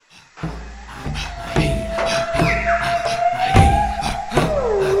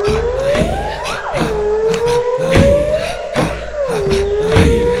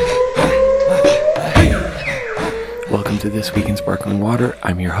to This Week in Sparkling Water.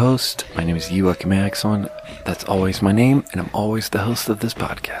 I'm your host. My name is Joachim Axon. That's always my name, and I'm always the host of this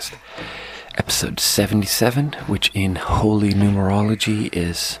podcast. Episode 77, which in holy numerology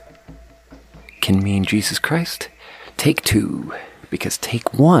can mean Jesus Christ. Take 2, because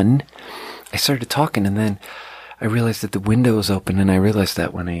take 1, I started talking, and then I realized that the window was open, and I realized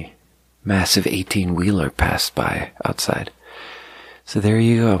that when a massive 18-wheeler passed by outside. So there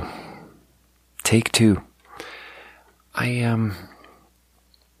you go. Take 2. I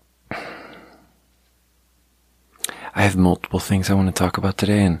have multiple things I want to talk about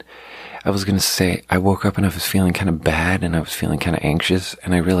today, and I was going to say I woke up and I was feeling kind of bad and I was feeling kind of anxious,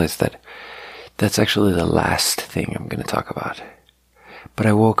 and I realized that that's actually the last thing I'm going to talk about. But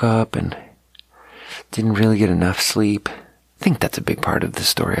I woke up and didn't really get enough sleep. I think that's a big part of this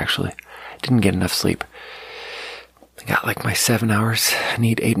story, actually. Didn't get enough sleep. I got like my 7 hours. I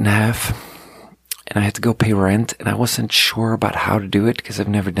need 8.5. And I had to go pay rent, and I wasn't sure about how to do it because I've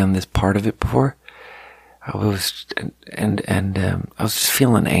never done this part of it before. I was just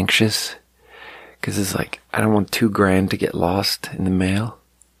feeling anxious because it's like I don't want $2,000 to get lost in the mail.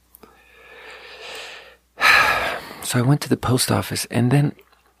 So I went to the post office, and then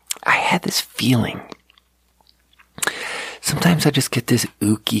I had this feeling. Sometimes I just get this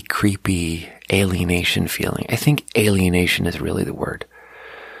ooky, creepy alienation feeling. I think alienation is really the word.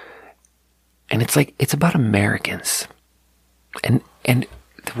 And it's like, it's about Americans. And the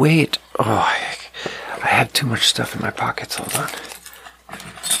way I have too much stuff in my pockets. Hold on.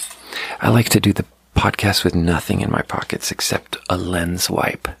 I like to do the podcast with nothing in my pockets except a lens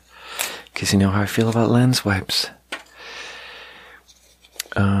wipe. Because you know how I feel about lens wipes.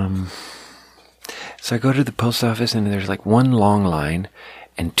 So I go to the post office, and there's like one long line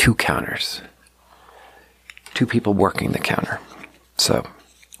and 2 counters. 2 people working the counter. So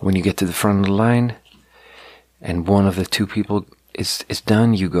when you get to the front of the line and one of the 2 people is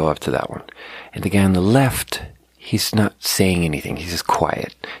done, you go up to that one. And the guy on the left, he's not saying anything. He's just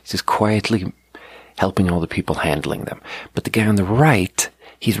quiet. He's just quietly helping all the people handling them. But the guy on the right,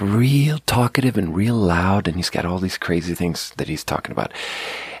 he's real talkative and real loud, and he's got all these crazy things that he's talking about.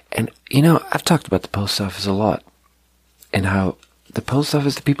 And, you know, I've talked about the post office a lot, and how the post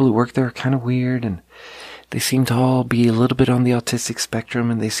office, the people who work there are kind of weird, and they seem to all be a little bit on the autistic spectrum,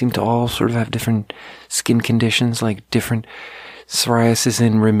 and they seem to all sort of have different skin conditions, like different psoriasis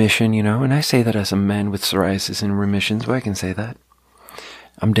in remission, you know. And I say that as a man with psoriasis in remission, so I can say that.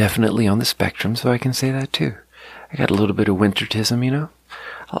 I'm definitely on the spectrum, so I can say that too. I got a little bit of wintertism, you know.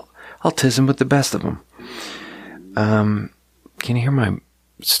 I'll tism with the best of them. Can you hear my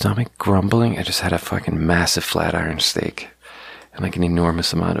stomach grumbling? I just had a fucking massive flat iron steak and like an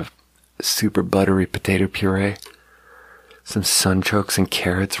enormous amount of super buttery potato puree, some sunchokes and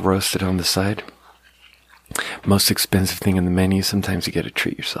carrots roasted on the side. Most expensive thing on the menu. Sometimes you gotta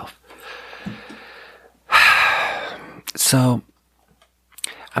treat yourself. So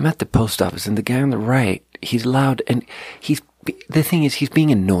I'm at the post office, and the guy on the right, he's loud, and the thing is, he's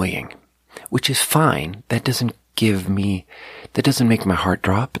being annoying, which is fine. That doesn't make my heart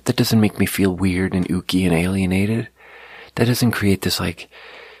drop. That doesn't make me feel weird and ooky and alienated. That doesn't create this like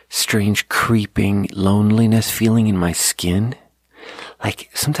strange creeping loneliness feeling in my skin. Like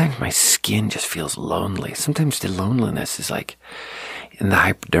sometimes my skin just feels lonely. Sometimes the loneliness is like in the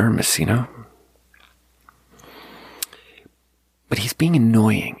hypodermis, you know? But he's being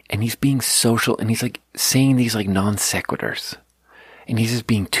annoying, and he's being social, and he's like saying these like non sequiturs, and he's just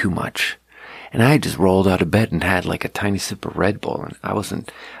being too much. And I just rolled out of bed and had like a tiny sip of Red Bull, and I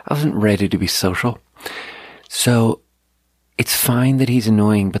wasn't ready to be social. So it's fine that he's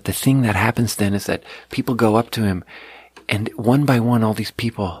annoying, but the thing that happens then is that people go up to him, and one by one, all these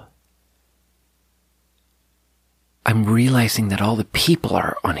people, I'm realizing that all the people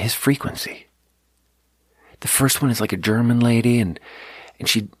are on his frequency. The first one is like a German lady, and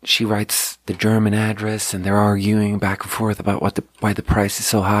she writes the German address, and they're arguing back and forth about why the price is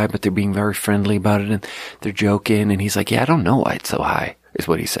so high, but they're being very friendly about it, and they're joking, and he's like, yeah, I don't know why it's so high, is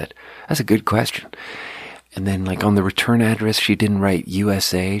what he said. That's a good question. And then like on the return address, she didn't write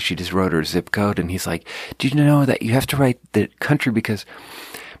USA, she just wrote her zip code, and he's like, do you know that you have to write the country because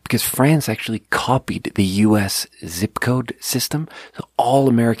France actually copied the US zip code system, so all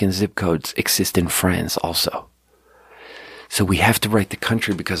American zip codes exist in France also. So we have to write the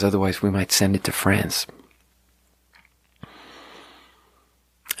country because otherwise we might send it to France.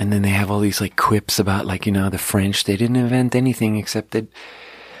 And then they have all these like quips about like, you know, the French, they didn't invent anything except that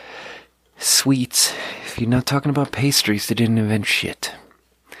sweets. If you're not talking about pastries, they didn't invent shit.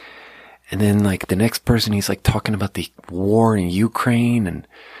 And then like the next person, he's like talking about the war in Ukraine, and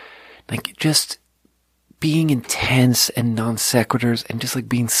like just being intense and non sequiturs and just like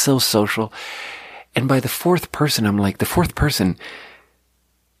being so social. And by the fourth person, I'm like, the fourth person,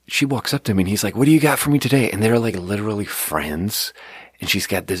 she walks up to me and he's like, what do you got for me today? And they're like literally friends. And she's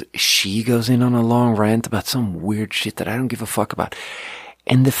got this, she goes in on a long rant about some weird shit that I don't give a fuck about.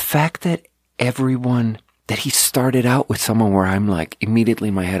 And the fact that that he started out with someone where I'm like, immediately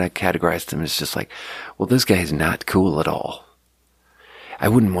in my head, I categorized him as just like, well, this guy's not cool at all. I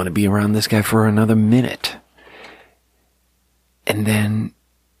wouldn't want to be around this guy for another minute. And then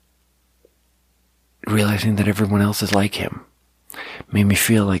realizing that everyone else is like him made me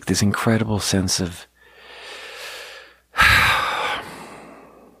feel like this incredible sense of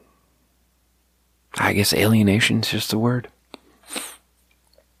I guess alienation is just a word.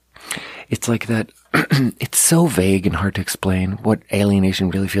 It's like that. It's so vague and hard to explain what alienation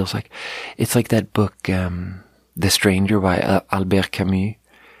really feels like. It's like that book, The Stranger by Albert Camus.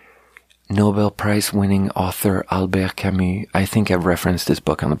 Nobel Prize winning author Albert Camus. I think I've referenced this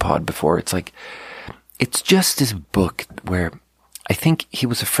book on the pod before. It's just this book where I think he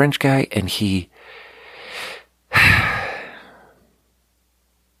was a French guy and he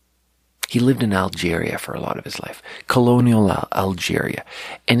lived in Algeria for a lot of his life. Colonial Algeria.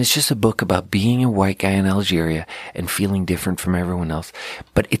 And it's just a book about being a white guy in Algeria and feeling different from everyone else.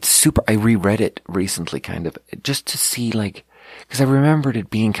 But it's super, I reread it recently kind of, just to see like, because I remembered it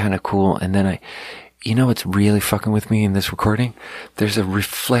being kind of cool. And then what's really fucking with me in this recording? There's a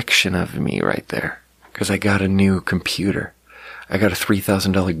reflection of me right there. Because I got a new computer. I got a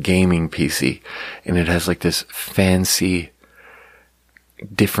 $3,000 gaming PC. And it has like this fancy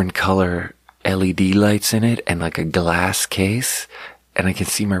different color LED lights in it and like a glass case, and I can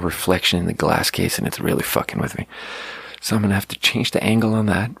see my reflection in the glass case, and it's really fucking with me. So I'm gonna have to change the angle on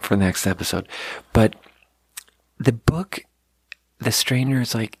that for the next episode. But the book, The Stranger,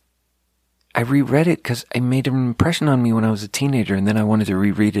 is like, I reread it because it made an impression on me when I was a teenager, and then I wanted to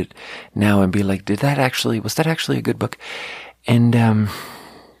reread it now and be like, was that actually a good book? And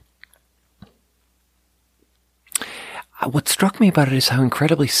what struck me about it is how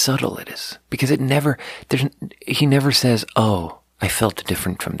incredibly subtle it is. Because he never says, oh, I felt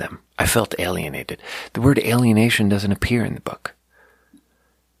different from them. I felt alienated. The word alienation doesn't appear in the book.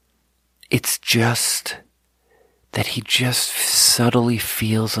 It's just that he just subtly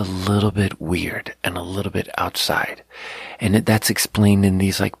feels a little bit weird and a little bit outside. And that's explained in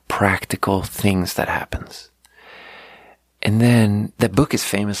these like practical things that happens. And then the book is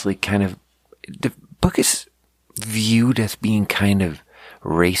famously the book is viewed as being kind of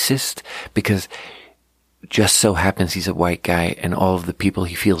racist because just so happens he's a white guy and all of the people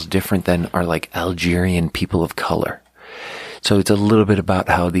he feels different than are like Algerian people of color. So it's a little bit about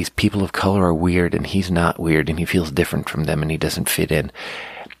how these people of color are weird and he's not weird and he feels different from them and he doesn't fit in.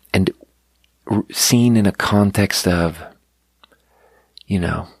 And seen in a context of,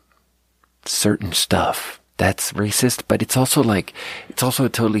 certain stuff that's racist, but it's also a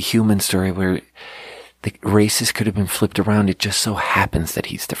totally human story where the races could have been flipped around. It just so happens that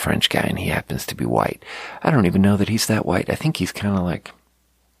he's the French guy and he happens to be white. I don't even know that he's that white. I think he's kind of like,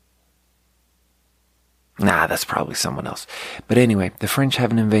 that's probably someone else. But anyway, the French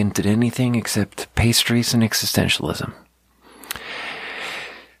haven't invented anything except pastries and existentialism.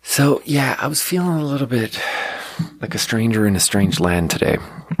 So yeah, I was feeling a little bit like a stranger in a strange land today.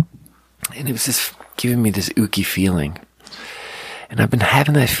 And it was just giving me this ooky feeling. And I've been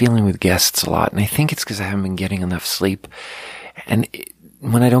having that feeling with guests a lot. And I think it's because I haven't been getting enough sleep. And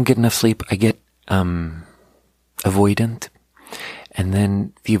when I don't get enough sleep, I get avoidant. And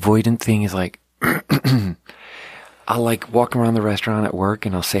then the avoidant thing is like, I'll like walk around the restaurant at work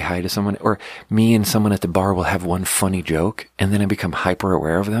and I'll say hi to someone. Or me and someone at the bar will have one funny joke. And then I become hyper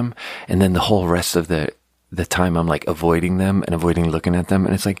aware of them. And then the whole rest of the time I'm like avoiding them and avoiding looking at them.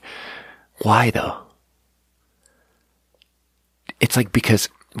 And it's like, why though? It's like because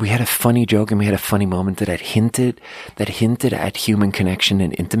we had a funny joke and we had a funny moment that hinted at human connection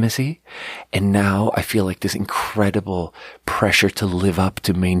and intimacy. And now I feel like this incredible pressure to live up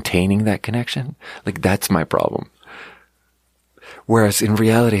to maintaining that connection. Like that's my problem. Whereas in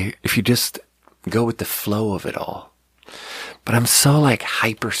reality, if you just go with the flow of it all. But I'm so like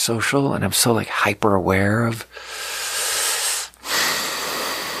hyper social and I'm so like hyper aware of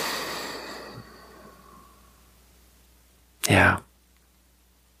yeah.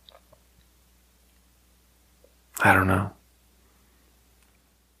 I don't know.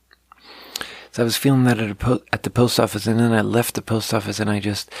 So I was feeling that at the post office, and then I left the post office, and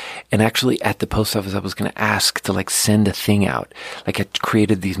actually at the post office I was going to ask to like send a thing out. Like I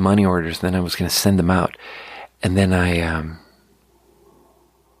created these money orders, and then I was going to send them out. And then I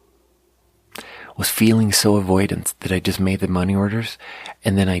was feeling so avoidant that I just made the money orders,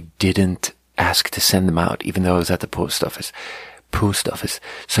 and then I didn't ask to send them out, even though I was at the post office.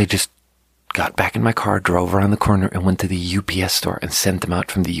 So I just got back in my car, drove around the corner, and went to the UPS store and sent them out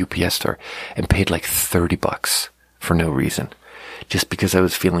from the UPS store, and paid like $30 for no reason, just because I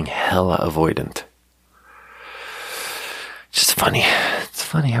was feeling hella avoidant. Just funny. It's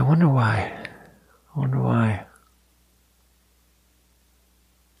funny. I wonder why.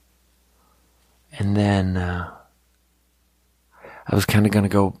 And then I was kind of going to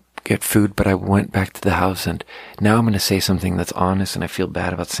go get food, but I went back to the house, and now I'm going to say something that's honest, and I feel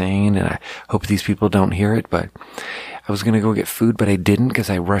bad about saying, and I hope these people don't hear it, but I was going to go get food, but I didn't, because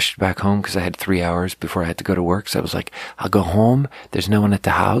I rushed back home because I had 3 hours before I had to go to work. So I was like, I'll go home. There's no one at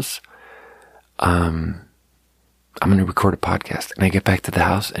the house. I'm going to record a podcast. And I get back to the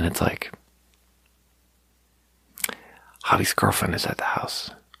house, and it's like, Javi's girlfriend is at the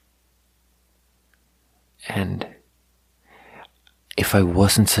house. And if I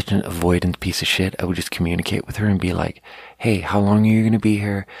wasn't such an avoidant piece of shit, I would just communicate with her and be like, hey, how long are you going to be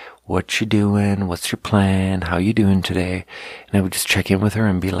here? What you doing? What's your plan? How you doing today? And I would just check in with her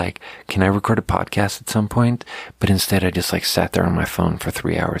and be like, can I record a podcast at some point? But instead I just like sat there on my phone for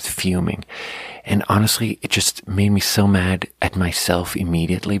 3 hours fuming. And honestly, it just made me so mad at myself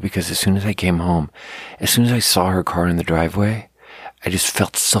immediately, because as soon as I came home, as soon as I saw her car in the driveway, I just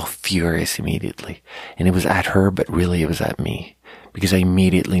felt so furious immediately. And it was at her, but really it was at me. Because I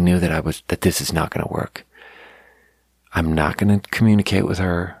immediately knew that this is not going to work. I'm not going to communicate with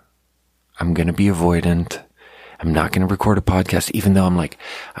her. I'm going to be avoidant. I'm not going to record a podcast, even though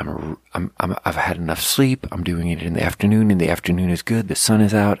I've had enough sleep. I'm doing it in the afternoon, and the afternoon is good. The sun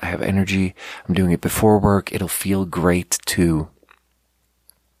is out. I have energy. I'm doing it before work. It'll feel great to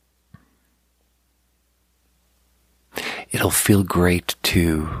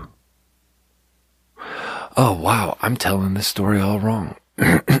oh wow, I'm telling this story all wrong.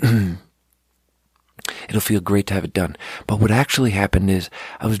 It'll feel great to have it done. But what actually happened is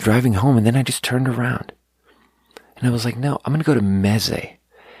I was driving home, and then I just turned around. And I was like, no, I'm going to go to Meze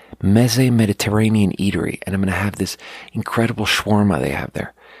Mediterranean Eatery, and I'm going to have this incredible shawarma they have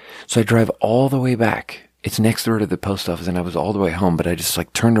there. So I drive all the way back. It's next door to the post office, and I was all the way home, but I just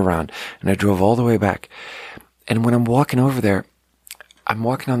like turned around and I drove all the way back. And when I'm walking over there, I'm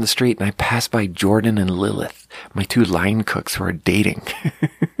walking on the street, and I pass by Jordan and Lilith, my 2 line cooks who are dating.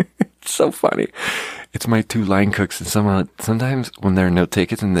 It's so funny. It's my 2 line cooks, and sometimes when there are no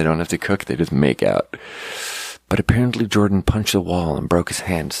tickets and they don't have to cook, they just make out. But apparently Jordan punched a wall and broke his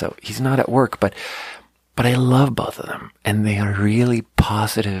hand, so he's not at work, but I love both of them, and they are really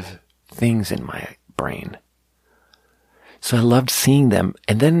positive things in my brain. So I loved seeing them,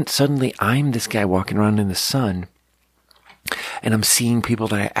 and then suddenly I'm this guy walking around in the sun, and I'm seeing people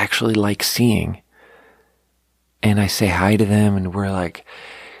that I actually like seeing, and I say hi to them, and we're like,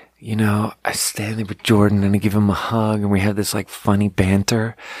 you know, I stand there with Jordan, and I give him a hug, and we have this like funny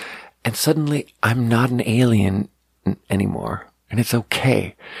banter, and suddenly I'm not an alien anymore, and it's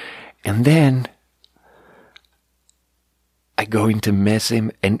okay. And then I go into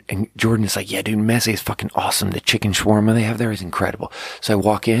Meze, and Jordan is like, yeah, dude, Meze is fucking awesome. The chicken shawarma they have there is incredible. So I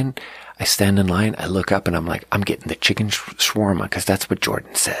walk in, I stand in line, I look up, and I'm like, I'm getting the chicken shawarma, because that's what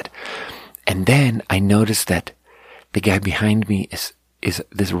Jordan said. And then I notice that the guy behind me is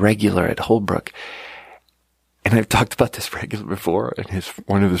this regular at Holbrook. And I've talked about this regular before, and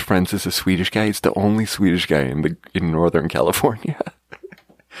one of his friends is a Swedish guy. It's the only Swedish guy in Northern California.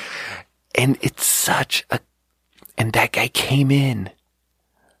 And it's and that guy came in.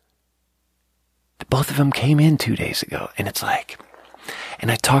 Both of them came in 2 days ago, and it's like, and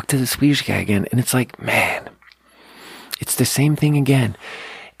I talked to the Swedish guy again, and it's like, man, it's the same thing again.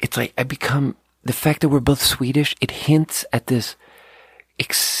 It's like the fact that we're both Swedish, it hints at this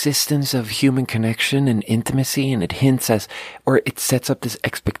existence of human connection and intimacy, and it sets up this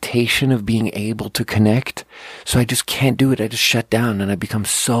expectation of being able to connect. So I just can't do it. I just shut down, and I become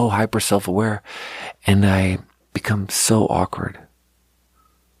so hyper self-aware, and I become so awkward.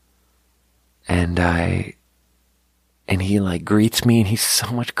 And he like greets me, and he's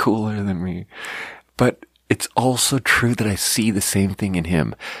so much cooler than me. But it's also true that I see the same thing in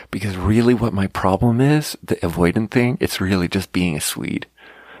him, because really what my problem is, the avoidant thing, it's really just being a Swede.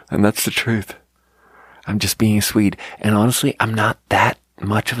 And that's the truth. I'm just being a Swede. And honestly, I'm not that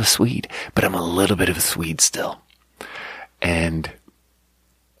much of a Swede, but I'm a little bit of a Swede still. And,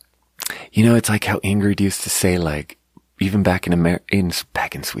 you know, it's like how Ingrid used to say, like, even back in America,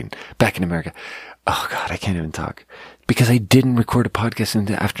 back in America. Oh God, I can't even talk. Because I didn't record a podcast in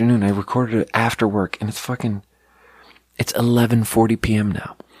the afternoon. I recorded it after work, and it's 11:40 p.m.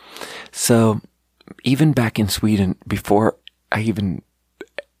 now. So even back in Sweden,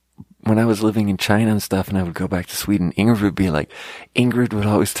 when I was living in China and stuff, and I would go back to Sweden, Ingrid would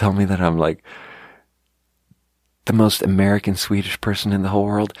always tell me that I'm like the most American Swedish person in the whole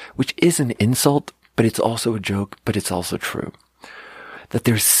world, which is an insult, but it's also a joke, but it's also true. That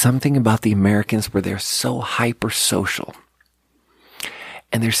there's something about the Americans where they're so hyper social.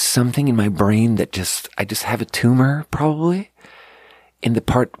 And there's something in my brain that I just have a tumor, probably, in the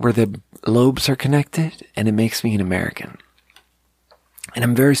part where the lobes are connected, and it makes me an American. And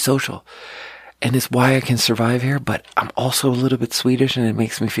I'm very social. And it's why I can survive here, but I'm also a little bit Swedish, and it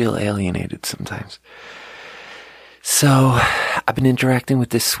makes me feel alienated sometimes. So I've been interacting with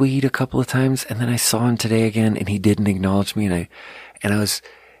this Swede a couple of times, and then I saw him today again, and he didn't acknowledge me, and I was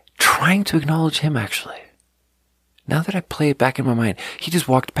trying to acknowledge him, actually. Now that I play it back in my mind, he just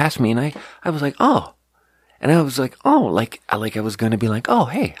walked past me, and I was like, oh. And I was like, oh, like I was going to be like, oh,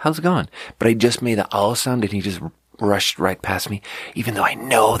 hey, how's it going? But I just made the oh sound, and he just rushed right past me, even though I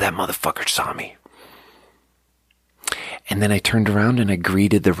know that motherfucker saw me. And then I turned around and I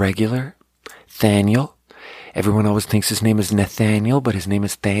greeted the regular, Thaniel. Everyone always thinks his name is Nathaniel, but his name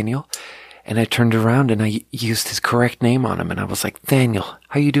is Thaniel. And I turned around and I used his correct name on him, and I was like, Thaniel,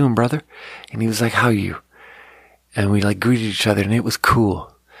 how you doing, brother? And he was like, how are you? And we like greeted each other, and it was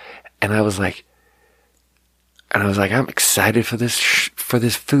cool. And I was like, I'm excited for this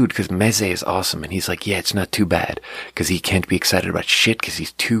food because meze is awesome. And he's like, yeah, it's not too bad because he can't be excited about shit because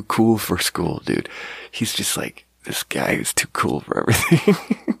he's too cool for school, dude. He's just like, this guy is too cool for everything.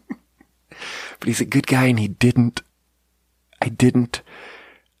 But he's a good guy, and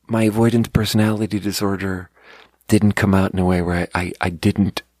my avoidant personality disorder didn't come out in a way where I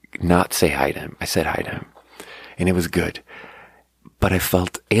didn't not say hi to him. I said hi to him, and it was good. But I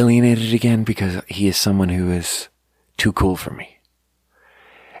felt alienated again because he is someone who is too cool for me.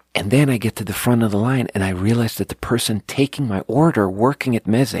 And then I get to the front of the line, and I realize that the person taking my order, working at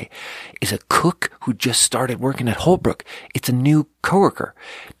Meze, is a cook who just started working at Holbrook. It's a new coworker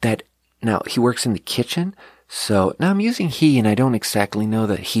that now he works in the kitchen. So now I'm using he, and I don't exactly know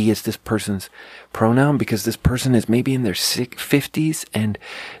that he is this person's pronoun because this person is maybe in their 50s, and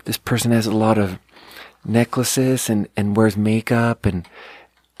this person has a lot of necklaces and wears makeup, and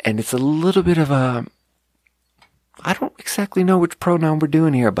it's a little bit of a, I don't exactly know which pronoun we're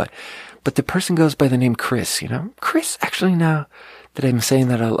doing here, but the person goes by the name Chris, Chris, actually, now that I'm saying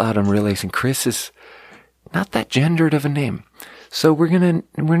that out loud, I'm realizing Chris is not that gendered of a name. So we're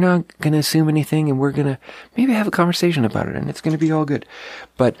not gonna assume anything, and we're gonna maybe have a conversation about it, and it's gonna be all good.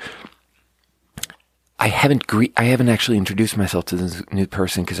 But I haven't actually introduced myself to this new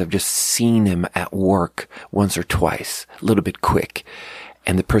person because I've just seen him at work once or twice, a little bit quick.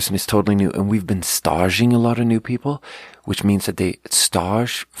 And the person is totally new, and we've been staging a lot of new people, which means that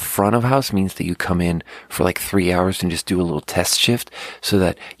stage front of house means that you come in for like 3 hours and just do a little test shift so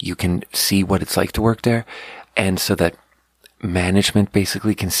that you can see what it's like to work there. And so that management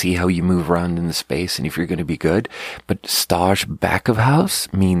basically can see how you move around in the space and if you're going to be good. But stage back of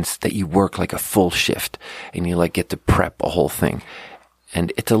house means that you work like a full shift and you like get to prep a whole thing.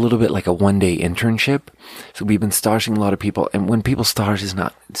 And it's a little bit like a one-day internship. So we've been staging a lot of people. And when people stage, it's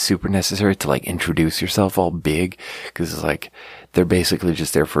not super necessary to like introduce yourself all big because it's like they're basically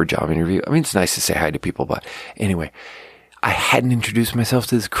just there for a job interview. I mean, it's nice to say hi to people, but anyway, I hadn't introduced myself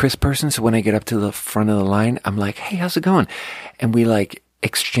to this Chris person. So when I get up to the front of the line, I'm like, hey, how's it going? And we like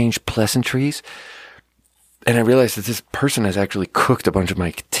exchange pleasantries. And I realized that this person has actually cooked a bunch of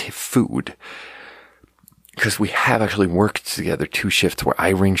my food. Because we have actually worked together 2 shifts where I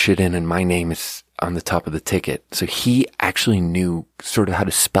ring shit in and my name is on the top of the ticket. So he actually knew sort of how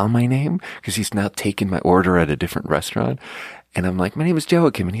to spell my name because he's now taken my order at a different restaurant. And I'm like, my name is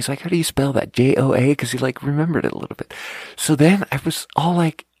Joachim. And he's like, how do you spell that? Joa? Because he like remembered it a little bit. So then I was all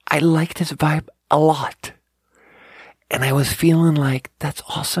like, I liked his vibe a lot. And I was feeling like, that's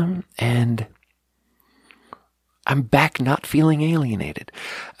awesome. And I'm back not feeling alienated.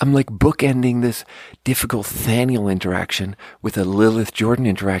 I'm like bookending this difficult Thaniel interaction with a Lilith Jordan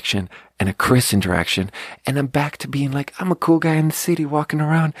interaction and a Chris interaction. And I'm back to being like, I'm a cool guy in the city walking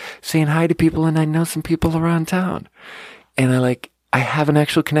around saying hi to people and I know some people around town. And I have an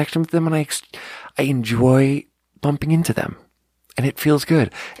actual connection with them and I enjoy bumping into them. And it feels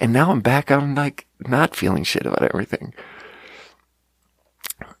good. And now I'm back, I'm like not feeling shit about everything.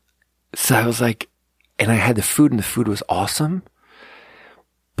 So I was like, and I had the food and the food was awesome,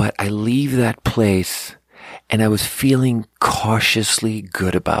 but I leave that place and I was feeling cautiously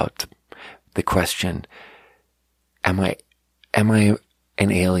good about the question, am I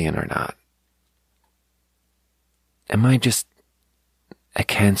an alien or not? Am I just a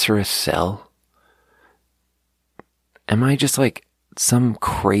cancerous cell Am I just like some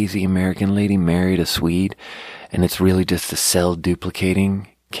crazy American lady married a Swede and it's really just a cell duplicating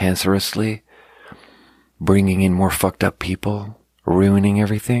cancerously, bringing in more fucked up people, ruining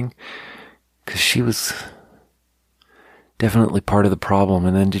everything? Because she was definitely part of the problem.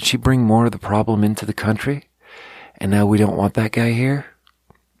 And then did she bring more of the problem into the country? And now we don't want that guy here?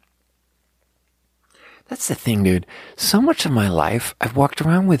 That's the thing, dude. So much of my life, I've walked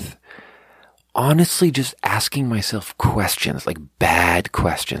around with honestly just asking myself questions, like bad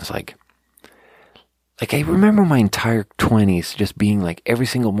questions. Like I remember my entire 20s just being like, every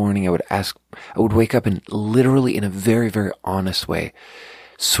single morning I would wake up and literally in a very, very honest way,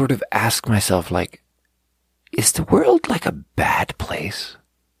 sort of ask myself, like, is the world like a bad place?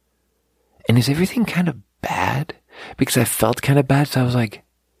 And is everything kind of bad? Because I felt kind of bad, so I was like,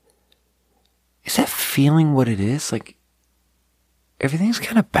 is that feeling what it is? Like, everything's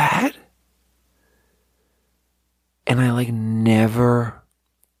kind of bad? And I like never...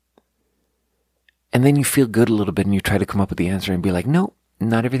 And then you feel good a little bit and you try to come up with the answer and be like, no,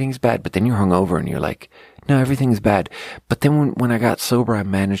 not everything's bad. But then you're hungover and you're like, no, everything's bad. But then when I got sober, I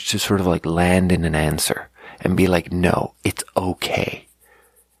managed to sort of like land in an answer and be like, no, it's okay.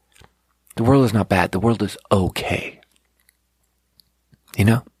 The world is not bad. The world is okay. You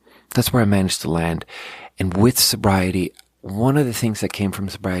know? That's where I managed to land. And with sobriety, one of the things that came from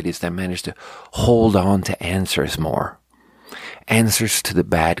sobriety is that I managed to hold on to answers more. Answers to the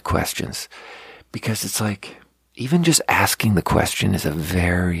bad questions. Because it's like, even just asking the question is a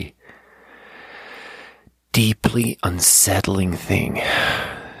very deeply unsettling thing.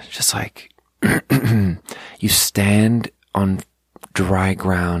 It's just like, you stand on dry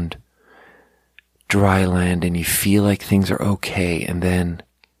ground, dry land, and you feel like things are okay. And then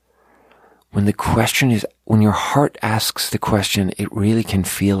when your heart asks the question, it really can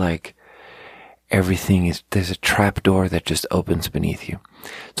feel like there's a trap door that just opens beneath you.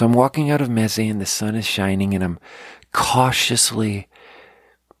 So I'm walking out of Meze and the sun is shining and I'm cautiously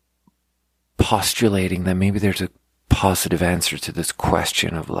postulating that maybe there's a positive answer to this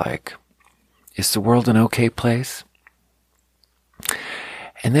question of like, is the world an okay place?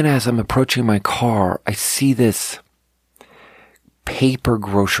 And then as I'm approaching my car, I see this paper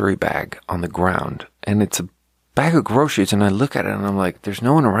grocery bag on the ground and it's a bag of groceries, and I look at it and I'm like, there's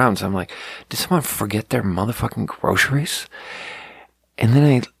no one around. So I'm like, did someone forget their motherfucking groceries? And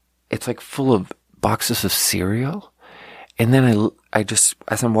then it's like full of boxes of cereal. And then I just,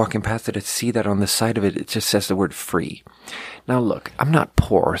 as I'm walking past it, I see that on the side of it, it just says the word free. Now look, I'm not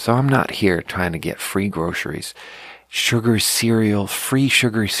poor, so I'm not here trying to get free groceries. Sugar cereal, free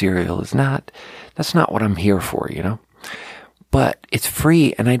sugary cereal that's not what I'm here for, you know? But it's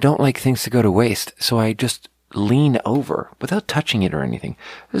free and I don't like things to go to waste. So I just lean over without touching it or anything.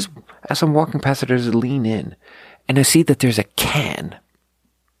 As I'm walking past it, I just lean in and I see that there's a can.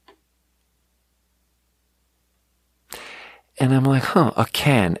 And I'm like, a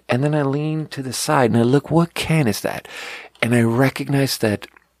can. And then I lean to the side and I look, what can is that? And I recognize that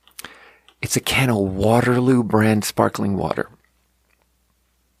it's a can of Waterloo brand sparkling water.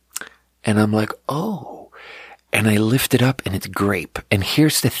 And I'm like, oh. And I lift it up and it's grape. And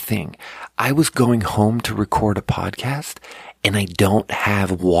here's the thing. I was going home to record a podcast and I don't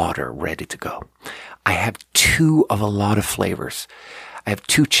have water ready to go. I have 2 of a lot of flavors. I have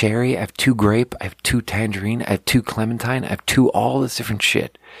 2 cherry, I have 2 grape, I have 2 tangerine, I have 2 clementine, I have 2 all this different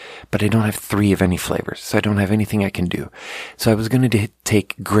shit. But I don't have 3 of any flavors. So I don't have anything I can do. So I was going to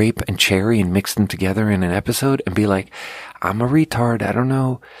take grape and cherry and mix them together in an episode and be like, I'm a retard. I don't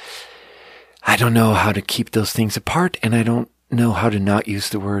know how to keep those things apart, and I don't know how to not use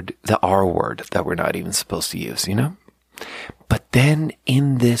the R word that we're not even supposed to use, you know? But then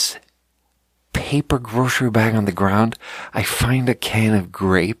in this paper grocery bag on the ground, I find a can of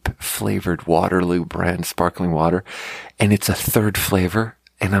grape flavored Waterloo brand sparkling water, and it's a 3rd flavor,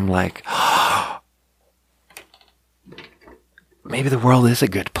 and I'm like, maybe the world is a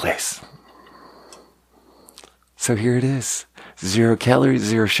good place. So here it is. 0 calories,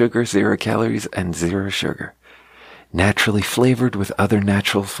 0 sugar, 0 calories, and 0 sugar. Naturally flavored with other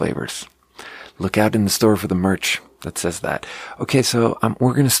natural flavors. Look out in the store for the merch that says that. Okay, so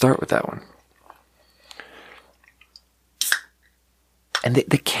we're going to start with that one. And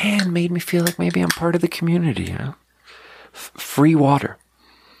the can made me feel like maybe I'm part of the community, you know? Free water.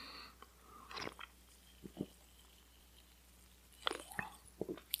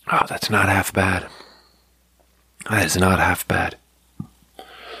 Oh, that's not half bad. That is not half bad.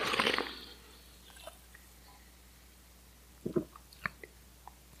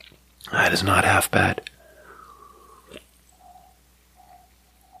 That is not half bad.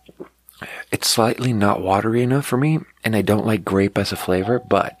 It's slightly not watery enough for me, and I don't like grape as a flavor,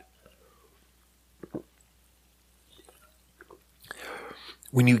 but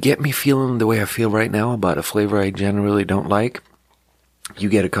when you get me feeling the way I feel right now about a flavor I generally don't like, you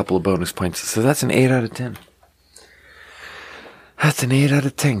get a couple of bonus points. So that's an 8 out of 10. That's an 8 out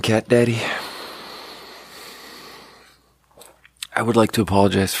of 10, Cat Daddy. I would like to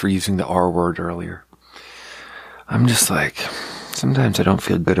apologize for using the R word earlier. I'm just like, sometimes I don't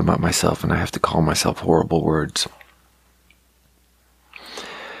feel good about myself and I have to call myself horrible words.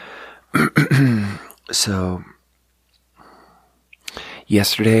 So,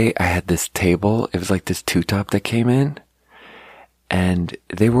 yesterday I had this table. It was like this two-top that came in. And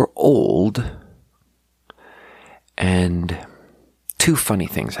they were old. And 2 funny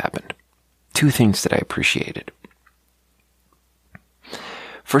things happened. 2 things that I appreciated.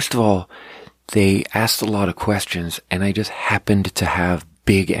 First of all, they asked a lot of questions, and I just happened to have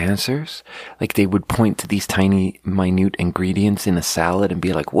big answers. Like, they would point to these tiny, minute ingredients in a salad and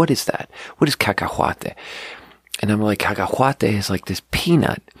be like, what is that? What is cacahuate? And I'm like, cacahuate is like this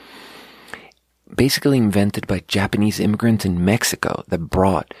peanut, basically invented by Japanese immigrants in Mexico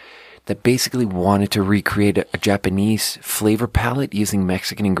that basically wanted to recreate a Japanese flavor palette using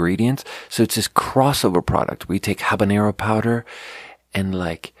Mexican ingredients. So it's this crossover product where you take habanero powder and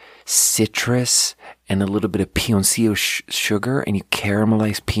like citrus and a little bit of piloncillo sugar, and you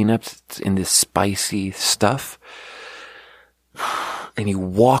caramelize peanuts in this spicy stuff, and you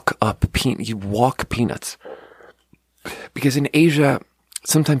walk peanuts. Because in Asia,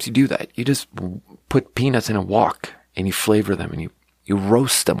 sometimes you do that. You just put peanuts in a wok and you flavor them and you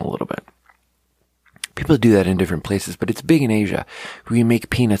roast them a little bit. People do that in different places, but it's big in Asia, where you make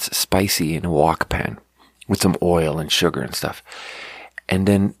peanuts spicy in a wok pan with some oil and sugar and stuff. And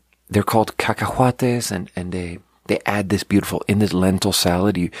then they're called cacahuates, and they add this beautiful, in this lentil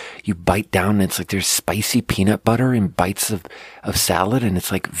salad, you bite down and it's like there's spicy peanut butter in bites of salad, and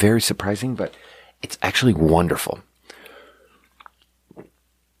it's like very surprising, but it's actually wonderful.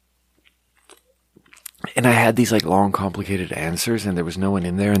 And I had these like long, complicated answers, and there was no one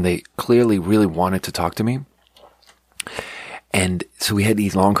in there, and they clearly really wanted to talk to me. And so we had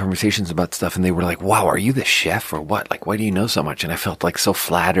these long conversations about stuff, and they were like, wow, are you the chef or what? Like, why do you know so much? And I felt like so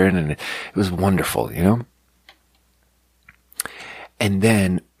flattered, and it was wonderful, you know? And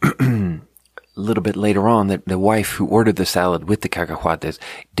then a little bit later on, the wife who ordered the salad with the cacahuates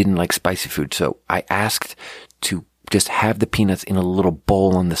didn't like spicy food. So I asked to just have the peanuts in a little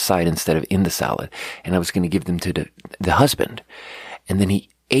bowl on the side instead of in the salad. And I was going to give them to the husband. And then he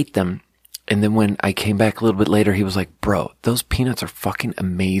ate them. And then when I came back a little bit later, he was like, bro, those peanuts are fucking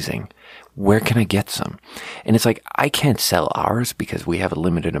amazing. Where can I get some? And it's like, I can't sell ours because we have a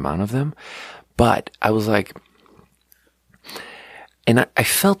limited amount of them. But I was like, and I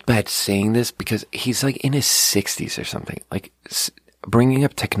felt bad saying this because he's like in his 60s or something. Like, bringing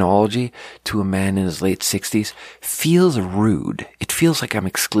up technology to a man in his late 60s feels rude. It feels like I'm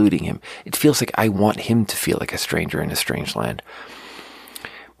excluding him. It feels like I want him to feel like a stranger in a strange land.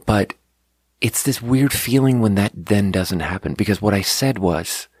 But it's this weird feeling when that then doesn't happen, because what I said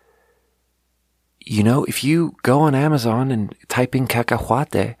was, you know, if you go on Amazon and type in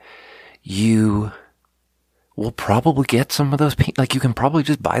cacahuate, you will probably get some of those like, you can probably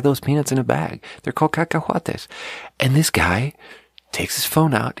just buy those peanuts in a bag. They're called cacahuates. And this guy takes his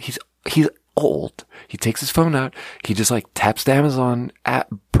phone out. He's old. He takes his phone out. He just like taps the Amazon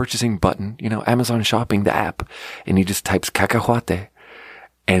app purchasing button, you know, Amazon shopping, the app, and he just types cacahuate,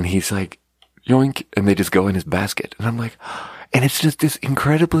 and he's like, yoink, and they just go in his basket. And I'm like, and it's just this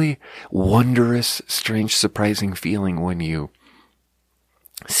incredibly wondrous, strange, surprising feeling when you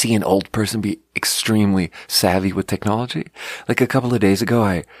see an old person be extremely savvy with technology. Like a couple of days ago,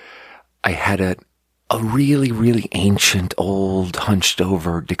 I had a really, really ancient, old, hunched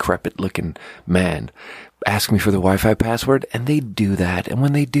over, decrepit looking man ask me for the Wi-Fi password, and they do that. And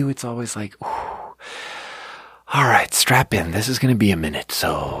when they do, it's always like, ooh, all right, strap in. This is going to be a minute.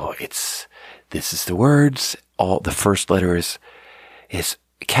 So this is the words. All the first letter is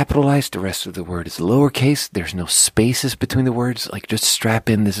capitalized. The rest of the word is lowercase. There's no spaces between the words. Like, just strap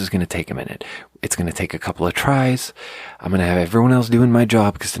in. This is going to take a minute. It's going to take a couple of tries. I'm going to have everyone else doing my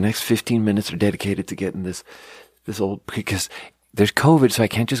job, because the next 15 minutes are dedicated to getting this old, because there's COVID, so I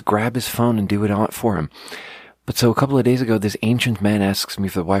can't just grab his phone and do it on for him. But so a couple of days ago, this ancient man asks me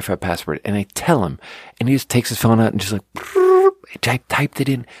for the Wi-Fi password, and I tell him, and he just takes his phone out and just like, I typed it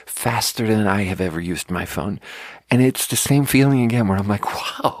in faster than I have ever used my phone. And it's the same feeling again, where I'm like,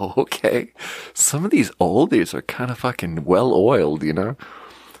 wow, okay. Some of these oldies are kind of fucking well-oiled, you know?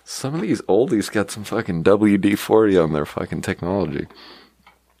 Some of these oldies got some fucking WD-40 on their fucking technology.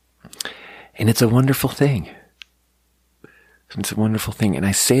 And it's a wonderful thing. It's a wonderful thing. And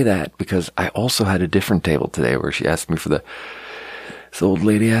I say that because I also had a different table today where she asked me for this old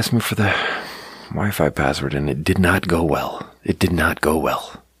lady asked me for the Wi-Fi password, and it did not go well. It did not go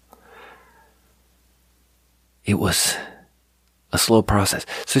well. It was a slow process.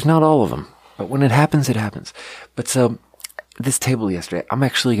 So it's not all of them, but when it happens, it happens. But so this table yesterday, I'm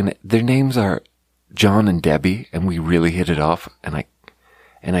actually their names are John and Debbie, and we really hit it off, and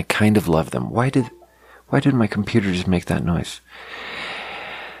I kind of love them. Why did my computer just make that noise?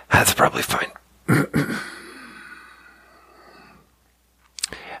 That's probably fine.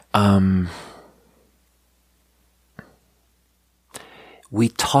 We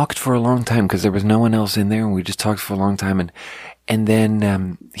talked for a long time because there was no one else in there, and we just talked for a long time, and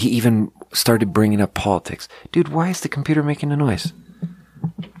then he even started bringing up politics. Dude, why is the computer making a noise?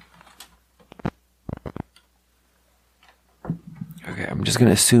 Okay, I'm just going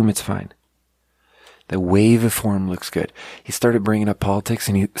to assume it's fine. The waveform looks good. He started bringing up politics,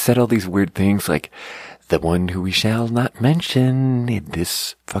 and he said all these weird things like, the one who we shall not mention in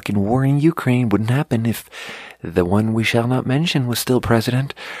this fucking war in Ukraine wouldn't happen if the one we shall not mention was still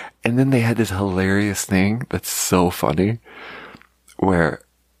president. And then they had this hilarious thing that's so funny where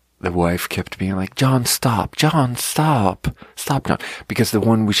the wife kept being like, John, stop. John, stop. Stop, John. Because the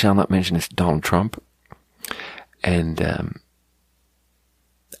one we shall not mention is Donald Trump. And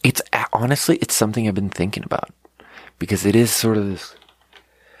it's honestly, it's something I've been thinking about. Because it is sort of this,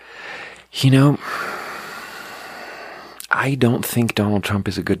 I don't think Donald Trump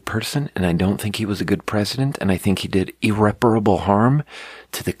is a good person, and I don't think he was a good president, and I think he did irreparable harm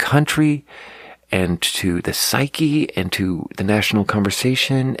to the country and to the psyche and to the national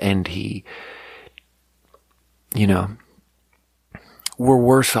conversation, and we're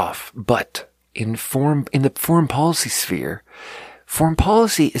worse off. But in the foreign policy sphere, foreign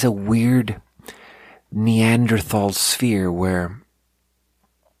policy is a weird Neanderthal sphere where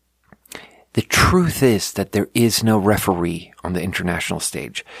the truth is that there is no referee on the international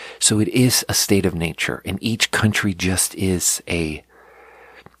stage. So it is a state of nature, and each country just is it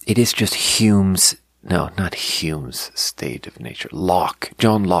is just not Hume's state of nature.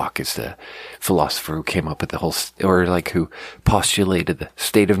 John Locke is the philosopher who came up with the whole, who postulated the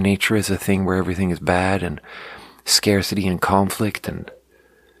state of nature as a thing where everything is bad and scarcity and conflict, and,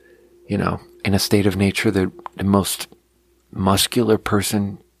 in a state of nature, the most muscular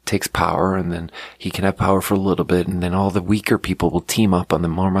person takes power, and then he can have power for a little bit, and then all the weaker people will team up on the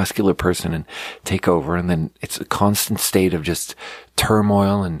more muscular person and take over, and then it's a constant state of just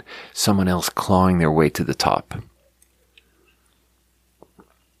turmoil and someone else clawing their way to the top.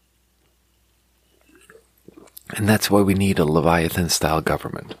 And that's why we need a Leviathan-style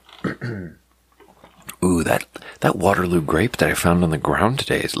government. Ooh, that Waterloo grape that I found on the ground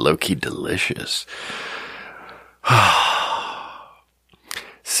today is low-key delicious.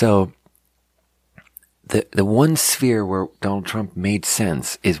 So, the one sphere where Donald Trump made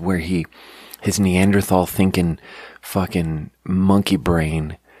sense is where his Neanderthal thinking fucking monkey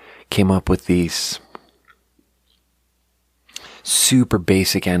brain came up with these super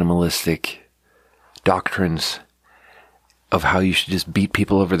basic animalistic doctrines of how you should just beat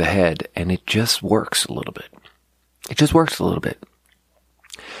people over the head, and it just works a little bit. It just works a little bit.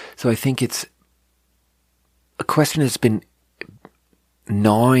 So I think it's a question that's been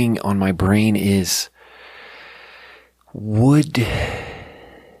gnawing on my brain is, would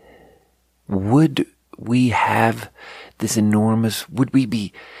we have this enormous, would we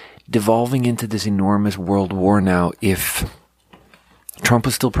be devolving into this enormous world war now if Trump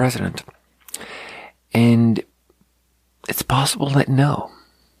was still president? And it's possible that no.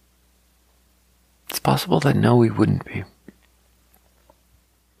 It's possible that no, we wouldn't be.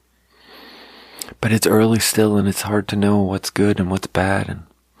 But it's early still, and it's hard to know what's good and what's bad, and,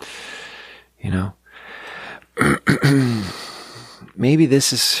 maybe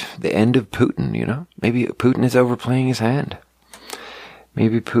this is the end of Putin, Maybe Putin is overplaying his hand.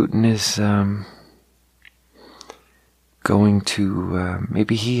 Maybe Putin is going to,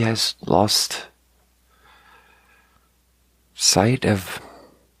 maybe he has lost sight of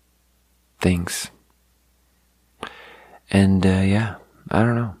things. And, I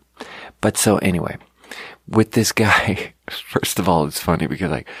don't know. But so anyway, with this guy, first of all, it's funny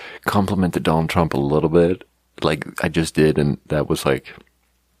because I complimented Donald Trump a little bit, like I just did, and that was like,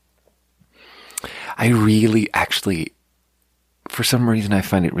 I really actually, for some reason, I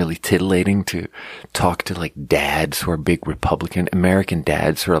find it really titillating to talk to like dads who are big American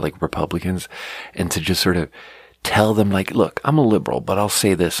dads who are like Republicans, and to just sort of tell them like, look, I'm a liberal, but I'll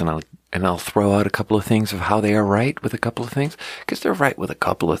say this, and I'll throw out a couple of things of how they are right with a couple of things, because they're right with a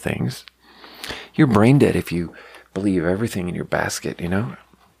couple of things. You're brain dead if you believe everything in your basket, you know?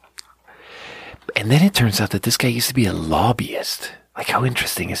 And then it turns out that this guy used to be a lobbyist. Like, how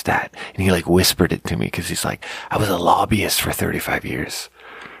interesting is that? And he like whispered it to me because he's like, I was a lobbyist for 35 years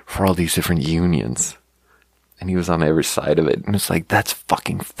for all these different unions. And he was on every side of it. And it's like, that's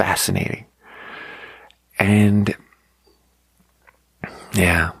fucking fascinating. And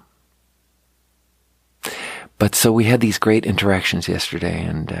yeah. But so we had these great interactions yesterday,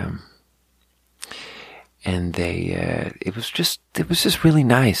 and they, it was just really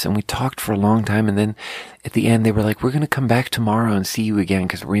nice. And we talked for a long time. And then at the end, they were like, we're going to come back tomorrow and see you again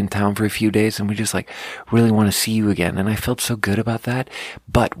because we're in town for a few days and we just like really want to see you again. And I felt so good about that.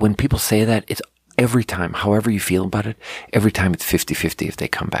 But when people say that, it's every time, however you feel about it, every time it's 50-50 if they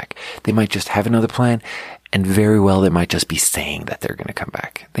come back. They might just have another plan, and very well, they might just be saying that they're going to come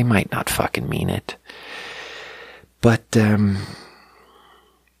back. They might not fucking mean it. But,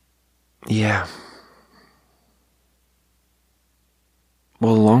 yeah.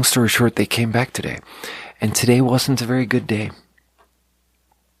 Well, long story short, they came back today. And today wasn't a very good day.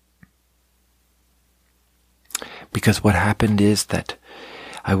 Because what happened is that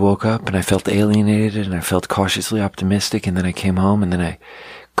I woke up and I felt alienated and I felt cautiously optimistic, and then I came home and then I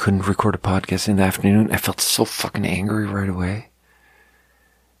couldn't record a podcast in the afternoon. I felt so fucking angry right away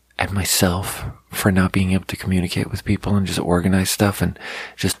at myself for not being able to communicate with people and just organize stuff and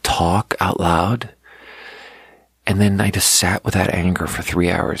just talk out loud. And then I just sat with that anger for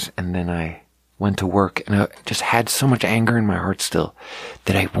 3 hours, and then I went to work, and I just had so much anger in my heart still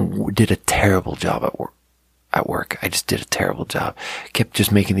that I did a terrible job at work. I just did a terrible job. Kept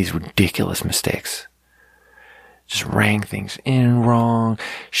just making these ridiculous mistakes. Just rang things in wrong.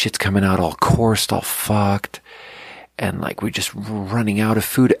 Shit's coming out all coursed, all fucked. And like, we're just running out of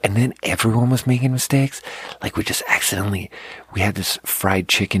food. And then everyone was making mistakes. Like, we had this fried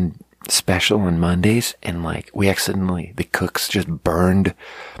chicken special on Mondays, and like, the cooks just burned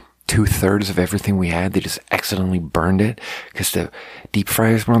 2/3 of everything we had. They just accidentally burned it because the deep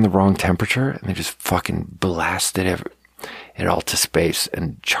fryers were on the wrong temperature, and they just fucking blasted it all to space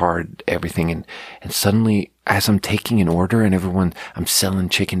and charred everything. And suddenly, as I'm taking an order and I'm selling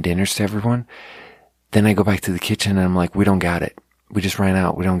chicken dinners to everyone, then I go back to the kitchen and I'm like, we don't got it. We just ran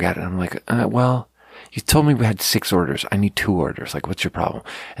out. We don't got it. I'm like, well, you told me we had 6 orders. I need 2 orders. Like, what's your problem?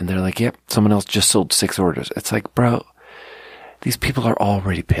 And they're like, yep, someone else just sold 6 orders. It's like, bro, these people are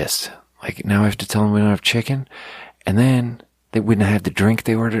already pissed. Like, now I have to tell them we don't have chicken. And then they wouldn't have the drink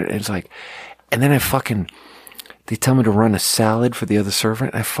they ordered. It's like, and then they tell me to run a salad for the other server.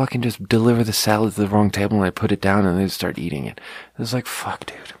 And I fucking just deliver the salad to the wrong table, and I put it down and they start eating it. It's like, fuck,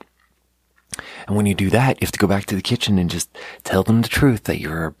 dude. And when you do that, you have to go back to the kitchen and just tell them the truth that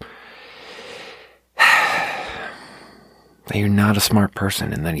you're not a smart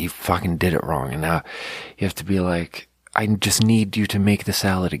person, and then you fucking did it wrong. And now you have to be like, I just need you to make the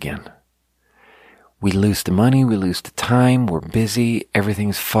salad again. We lose the money, we lose the time, we're busy,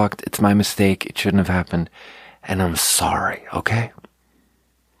 everything's fucked, it's my mistake, it shouldn't have happened, and I'm sorry, okay?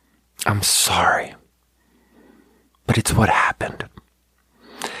 I'm sorry. But it's what happened.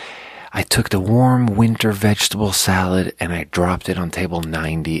 I took the warm winter vegetable salad and I dropped it on table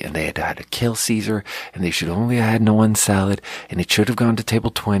 90, and they had to kill Caesar, and they should only have had no one salad, and it should have gone to table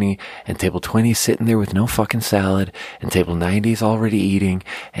 20, and table 20 is sitting there with no fucking salad, and table 90 is already eating,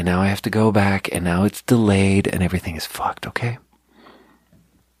 and now I have to go back, and now it's delayed, and everything is fucked, okay?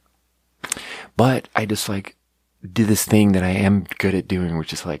 But I just like did this thing that I am good at doing,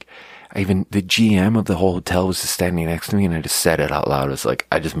 which is like, the GM of the whole hotel was just standing next to me, and I just said it out loud. It's like,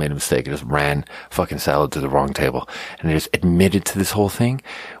 I just made a mistake. I just ran fucking salad to the wrong table. And I just admitted to this whole thing,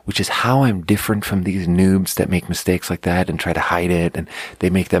 which is how I'm different from these noobs that make mistakes like that and try to hide it. And they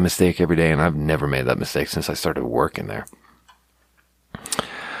make that mistake every day. And I've never made that mistake since I started working there.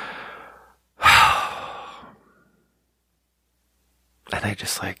 And I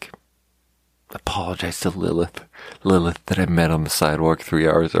just like apologized to Lilith that I met on the sidewalk 3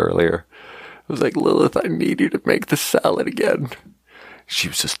 hours earlier. I was like, Lilith, I need you to make the salad again. She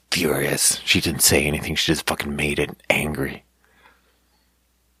was just furious. She didn't say anything. She just fucking made it angry.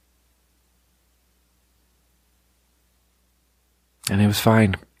 And it was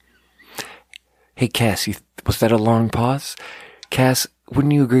fine. Hey, Cass, was that a long pause? Cass,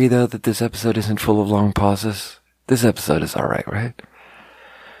 wouldn't you agree, though, that this episode isn't full of long pauses? This episode is alright, right?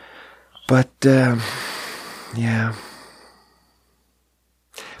 But, yeah.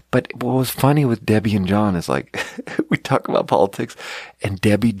 But what was funny with Debbie and John is like, we talk about politics, and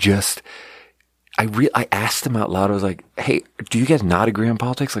Debbie just I asked them out loud. I was like, hey, do you guys not agree on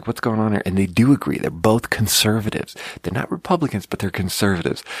politics? Like, what's going on here? And they do agree. They're both conservatives. They're not Republicans, but they're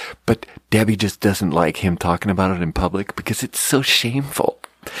conservatives. But Debbie just doesn't like him talking about it in public because it's so shameful.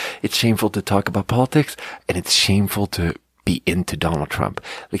 It's shameful to talk about politics, and it's shameful to be into Donald Trump.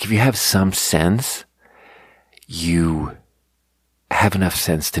 Like, if you have some sense, you have enough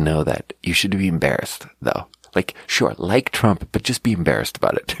sense to know that you should be embarrassed, though. Like, sure, like Trump, but just be embarrassed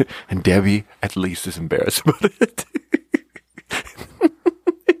about it. And Debbie, at least, is embarrassed about it.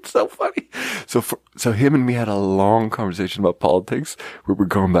 It's so funny. So him and me had a long conversation about politics where we're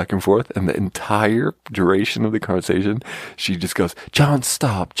going back and forth. And the entire duration of the conversation, she just goes, John,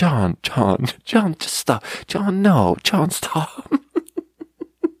 stop. John, just stop. John, no. John, stop.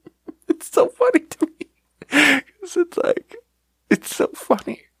 It's so funny to me. 'Cause it's so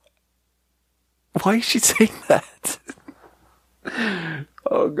funny. Why is she saying that?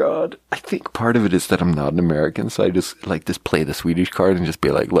 Oh God. I think part of it is that I'm not an American, so I just play the Swedish card and just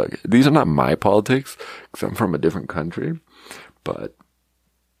be like, look, these are not my politics because I'm from a different country. But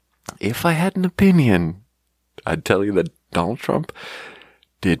if I had an opinion, I'd tell you that Donald Trump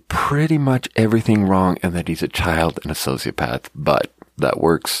did pretty much everything wrong and that he's a child and a sociopath. But that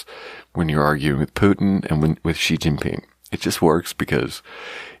works when you're arguing with Putin and with Xi Jinping. It just works because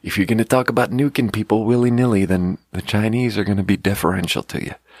if you're going to talk about nuking people willy-nilly, then the Chinese are going to be deferential to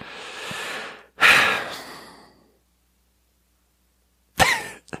you.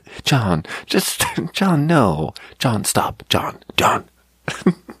 John, no. John, stop. John.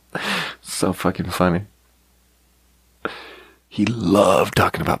 So fucking funny. He loved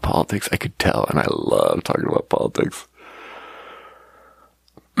talking about politics. I could tell, and I love talking about politics.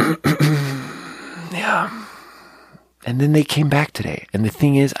 Yeah. And then they came back today. And the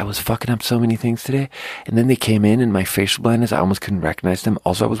thing is, I was fucking up so many things today. And then they came in and my facial blindness, I almost couldn't recognize them.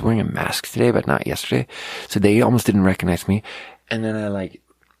 Also, I was wearing a mask today, but not yesterday. So they almost didn't recognize me. And then I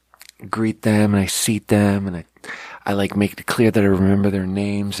greet them and I seat them and I make it clear that I remember their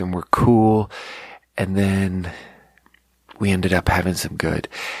names and we're cool. And then we ended up having some good.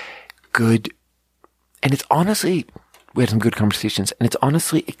 And it's honestly, we had some good conversations. And it's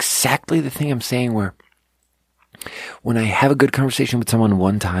honestly exactly the thing I'm saying where when I have a good conversation with someone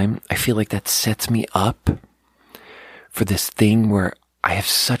one time, I feel like that sets me up for this thing where I have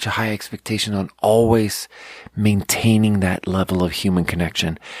such a high expectation on always maintaining that level of human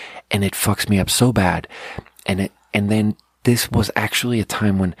connection. And it fucks me up so bad. And then this was actually a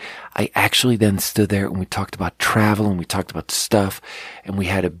time when I actually then stood there and we talked about travel and we talked about stuff and we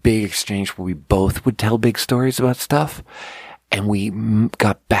had a big exchange where we both would tell big stories about stuff and we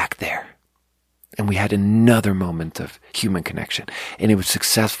got back there. And we had another moment of human connection. And it was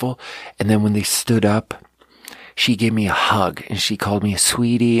successful. And then when they stood up, she gave me a hug. And she called me a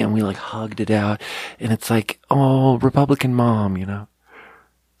sweetie. And we hugged it out. And it's like, oh, Republican mom, you know.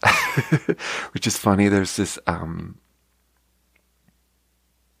 Which is funny. There's this, God,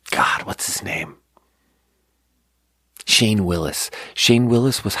 what's his name? Shane Willis. Shane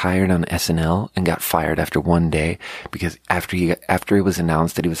Willis was hired on SNL and got fired after one day because after it was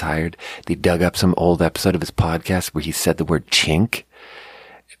announced that he was hired, they dug up some old episode of his podcast where he said the word chink.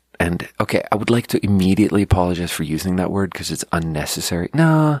 And okay, I would like to immediately apologize for using that word because it's unnecessary.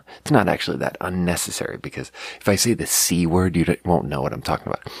 No, it's not actually that unnecessary because if I say the C word, you won't know what I'm talking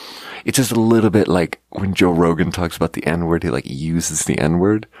about. It's just a little bit like when Joe Rogan talks about the N word, he uses the N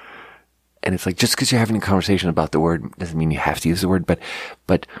word. And it's like, just because you're having a conversation about the word doesn't mean you have to use the word.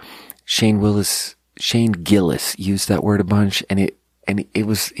 But Shane Gillis used that word a bunch and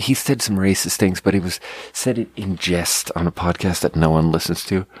he said some racist things, but said it in jest on a podcast that no one listens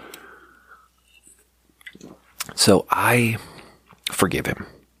to. So I forgive him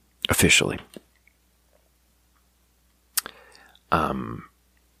officially.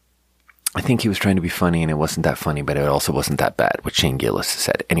 I think he was trying to be funny and it wasn't that funny, but it also wasn't that bad, what Shane Gillis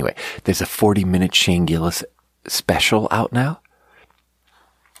said. Anyway, there's a 40-minute Shane Gillis special out now.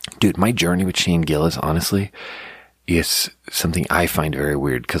 Dude, my journey with Shane Gillis, honestly, is something I find very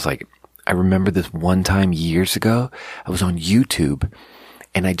weird because I remember this one time years ago, I was on YouTube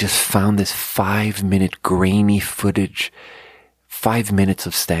and I just found this 5-minute grainy footage, 5 minutes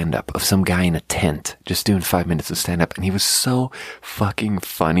of stand-up of some guy in a tent just doing 5 minutes of stand-up. And he was so fucking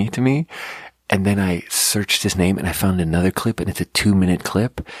funny to me. And then I searched his name and I found another clip and it's a 2-minute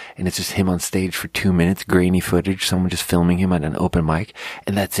clip and it's just him on stage for 2 minutes, grainy footage, someone just filming him at an open mic.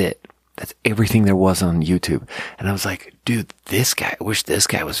 And that's it. That's everything there was on YouTube. And I was like, dude, I wish this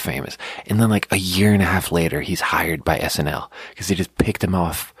guy was famous. And then a year and a half later, he's hired by SNL because they just picked him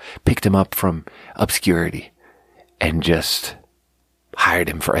up from obscurity and just hired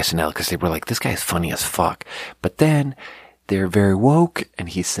him for SNL because they were like, this guy's funny as fuck. But then they're very woke, and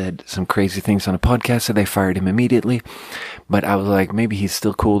he said some crazy things on a podcast, so they fired him immediately. But I was like, maybe he's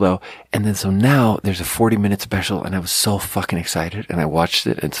still cool though. And then so now there's a 40-minute special, and I was so fucking excited, and I watched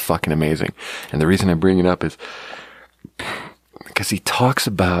it. It's fucking amazing. And the reason I bring it up is because he talks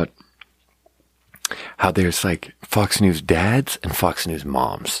about how there's like Fox News dads and Fox News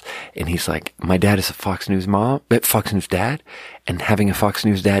moms. And he's like, my dad is a Fox News dad, and having a Fox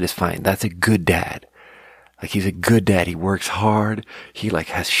News dad is fine. That's a good dad. Like, he's a good dad. He works hard. He like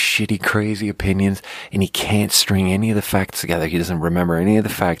has shitty, crazy opinions, and he can't string any of the facts together. He doesn't remember any of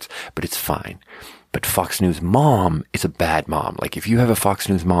the facts, but it's fine. But Fox News mom is a bad mom. Like, if you have a Fox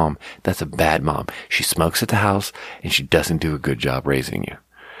News mom, that's a bad mom. She smokes at the house, and she doesn't do a good job raising you.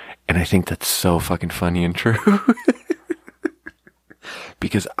 And I think that's so fucking funny and true.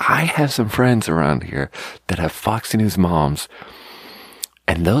 Because I have some friends around here that have Fox News moms,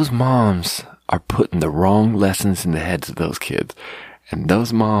 and those moms are putting the wrong lessons in the heads of those kids. And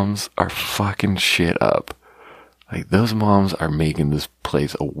those moms are fucking shit up. Like, those moms are making this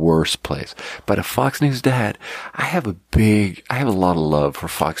place a worse place. But a Fox News dad, I have a lot of love for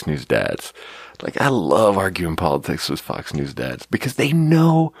Fox News dads. Like, I love arguing politics with Fox News dads because they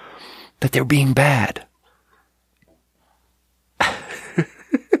know that they're being bad.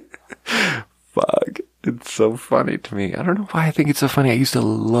 Fuck. It's so funny to me. I don't know why I think it's so funny. I used to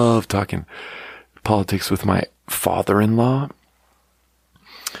love talking politics with my father-in-law,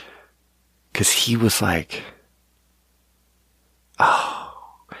 because he was like,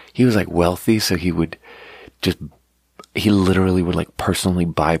 wealthy, so he literally would like personally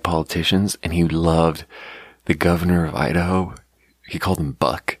buy politicians, and he loved the governor of Idaho. He called him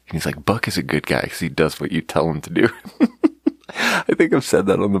Buck, and he's like, Buck is a good guy because he does what you tell him to do. I think I've said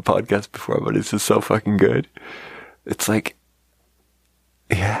that on the podcast before, but it's just so fucking good. It's like,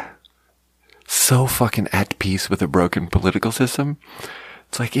 yeah, so fucking at peace with a broken political system.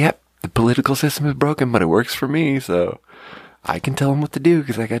 It's like, yep, the political system is broken, but it works for me, so I can tell him what to do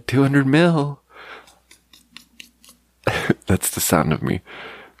because I got 200 mil. That's the sound of me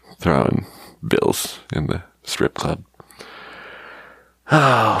throwing bills in the strip club.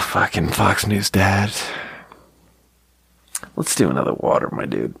 Oh, fucking Fox News dad. Let's do another water, my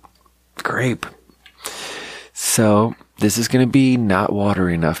dude. Grape. So, this is going to be not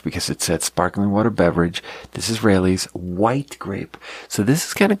watery enough because it said sparkling water beverage. This is Raley's white grape. So this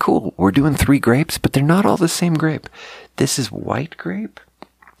is kind of cool. We're doing 3 grapes, but they're not all the same grape. This is white grape.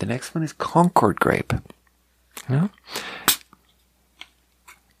 The next one is Concord Grape. You know?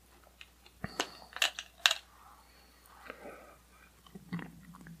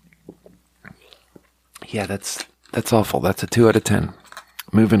 Yeah, that's awful. That's a 2 out of 10.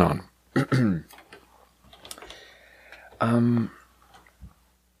 Moving on.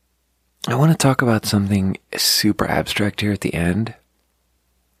 I want to talk about something super abstract here at the end,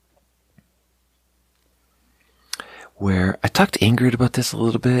 where I talked to Ingrid about this a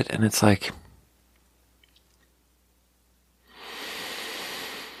little bit, and it's like,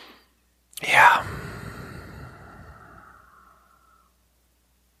 yeah,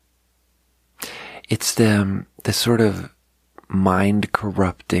 it's the sort of mind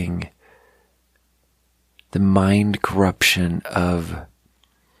corruption of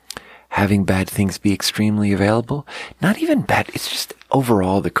having bad things be extremely available. Not even bad, it's just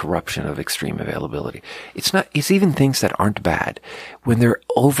overall the corruption of extreme availability. It's even things that aren't bad. When they're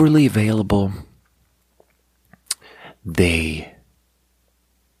overly available, they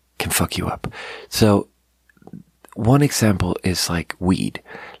can fuck you up. So, one example is like weed.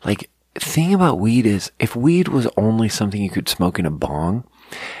 Like, the thing about weed is, if weed was only something you could smoke in a bong,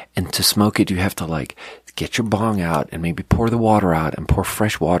 and to smoke it you have to like get your bong out and maybe pour the water out and pour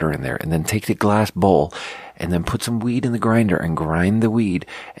fresh water in there, and then take the glass bowl and then put some weed in the grinder and grind the weed,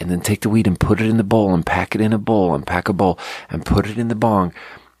 and then take the weed and put it in the bowl and pack it in a bowl and pack a bowl and put it in the bong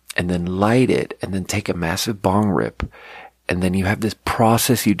and then light it and then take a massive bong rip. And then you have this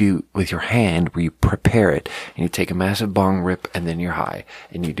process you do with your hand where you prepare it, and you take a massive bong rip and then you're high.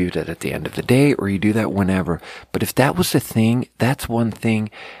 And you do that at the end of the day, or you do that whenever. But if that was the thing, that's one thing.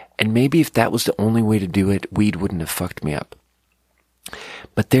 And maybe if that was the only way to do it, weed wouldn't have fucked me up.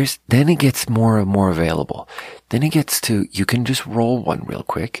 But then it gets more and more available. Then it gets to, you can just roll one real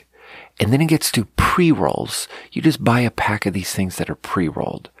quick. And then it gets to pre-rolls. You just buy a pack of these things that are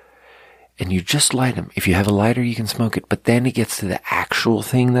pre-rolled. And you just light them. If you have a lighter, you can smoke it. But then it gets to the actual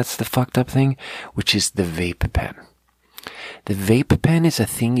thing that's the fucked up thing, which is the vape pen. The vape pen is a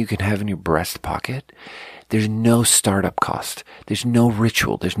thing you can have in your breast pocket. There's no startup cost. There's no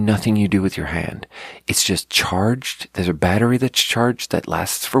ritual. There's nothing you do with your hand. It's just charged. There's a battery that's charged that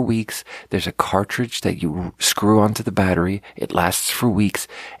lasts for weeks. There's a cartridge that you screw onto the battery. It lasts for weeks,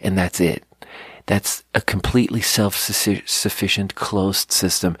 and that's it. That's a completely self-sufficient closed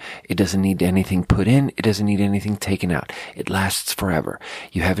system. It doesn't need anything put in. It doesn't need anything taken out. It lasts forever.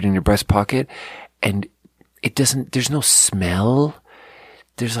 You have it in your breast pocket, and there's no smell.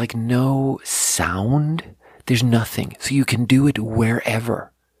 There's like no sound. There's nothing. So you can do it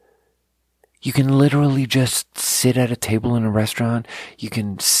wherever. You can literally just sit at a table in a restaurant. You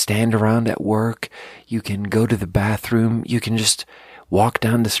can stand around at work. You can go to the bathroom. You can just walk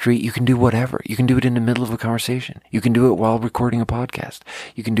down the street. You can do whatever. You can do it in the middle of a conversation. You can do it while recording a podcast.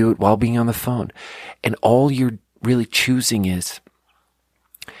 You can do it while being on the phone. And all you're really choosing is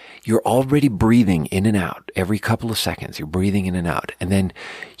you're already breathing in and out every couple of seconds. You're breathing in and out. And then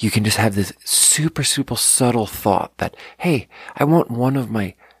you can just have this super, super subtle thought that, hey, I want one of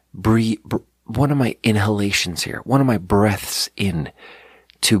my inhalations here, one of my breaths in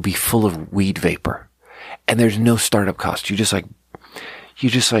to be full of weed vapor. And there's no startup cost. You just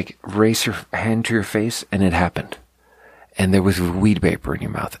raise your hand to your face and it happened. And there was weed vapor in your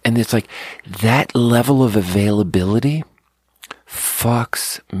mouth. And it's like that level of availability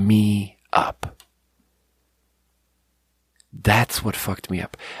fucks me up. That's what fucked me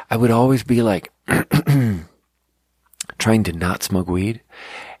up. I would always be like trying to not smoke weed,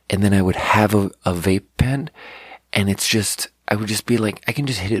 and then I would have a vape pen, and I would just be like, I can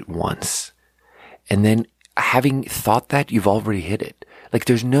just hit it once. And then having thought that, you've already hit it. Like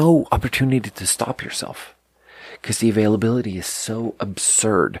there's no opportunity to stop yourself. Because the availability is so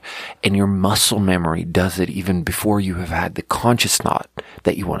absurd, and your muscle memory does it even before you have had the conscious thought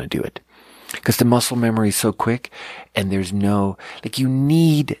that you want to do it. Because the muscle memory is so quick, and there's you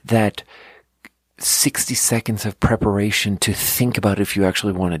need that 60 seconds of preparation to think about if you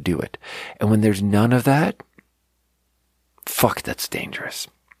actually want to do it. And when there's none of that, fuck, that's dangerous.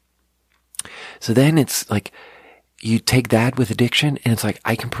 So then it's like, you take that with addiction, and it's like,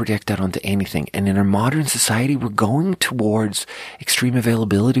 I can project that onto anything. And in our modern society, we're going towards extreme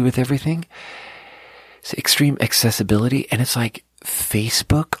availability with everything. It's extreme accessibility. And it's like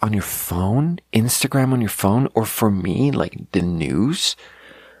Facebook on your phone, Instagram on your phone, or for me, like the news.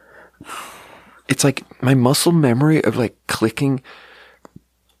 It's like my muscle memory of like clicking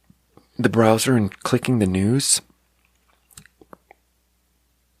the browser and clicking the news.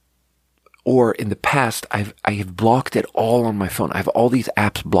 Or in the past, I have blocked it all on my phone. I have all these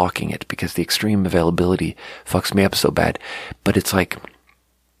apps blocking it because the extreme availability fucks me up so bad. But it's like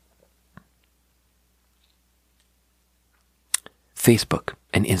Facebook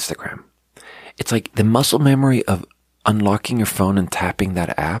and Instagram. It's like the muscle memory of unlocking your phone and tapping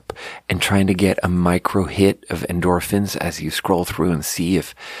that app and trying to get a micro hit of endorphins as you scroll through and see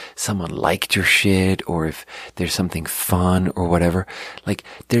if someone liked your shit or if there's something fun or whatever. Like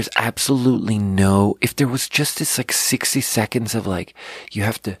there's absolutely if there was just this like 60 seconds of like, you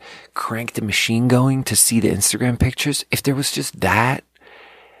have to crank the machine going to see the Instagram pictures. If there was just that,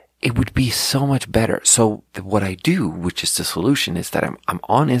 it would be so much better. So what I do, which is the solution, is that I'm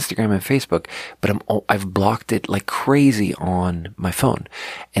on Instagram and Facebook, but I've blocked it like crazy on my phone.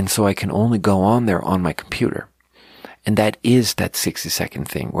 And so I can only go on there on my computer. And that is that 60-second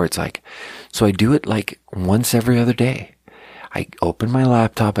thing where it's like, so I do it like once every other day. I open my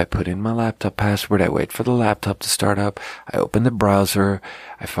laptop, I put in my laptop password, I wait for the laptop to start up, I open the browser,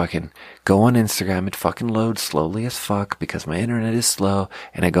 I fucking go on Instagram, it fucking loads slowly as fuck because my internet is slow,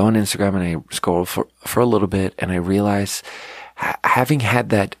 and I go on Instagram and I scroll for a little bit, and I realize, having had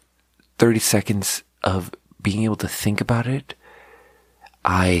that 30 seconds of being able to think about it,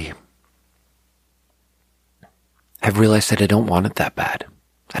 I have realized that I don't want it that bad.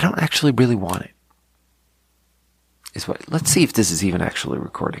 I don't actually really want it. Let's see if this is even actually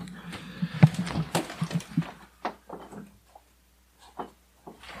recording.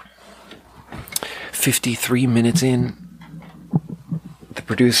 "53 minutes in. The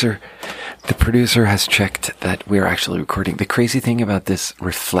producer has checked that we're actually recording. The crazy thing about this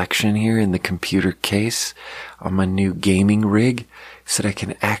reflection here in the computer case on my new gaming rig is that I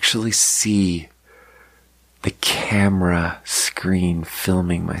can actually see the camera screen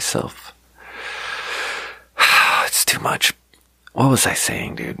filming myself. It's too much. What was I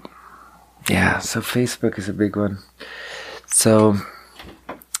saying, dude? Yeah, so Facebook is a big one. So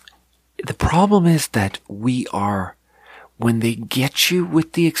the problem is that when they get you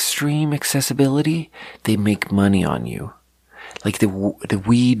with the extreme accessibility, they make money on you. Like the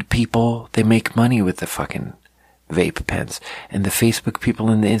weed people, they make money with the fucking vape pens. And the Facebook people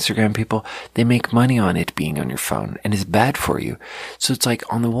and the Instagram people, they make money on it being on your phone and it's bad for you. So it's like,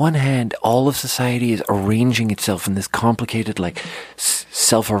 on the one hand, all of society is arranging itself in this complicated, like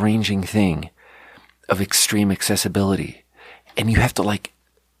self-arranging thing of extreme accessibility. And you have to like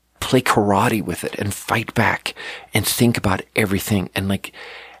play karate with it and fight back and think about everything. And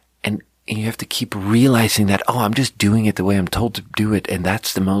you have to keep realizing that, oh, I'm just doing it the way I'm told to do it. And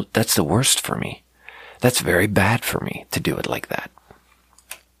that's the worst for me. That's very bad for me to do it like that.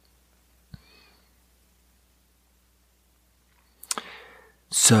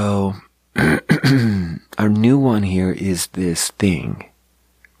 So, our new one here is this thing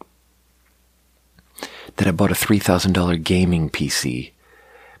that I bought a $3,000 gaming PC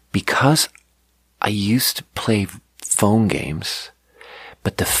because I used to play phone games,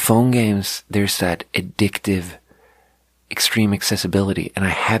 but the phone games, there's that addictive extreme accessibility. And I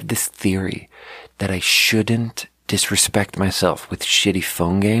have this theory that I shouldn't disrespect myself with shitty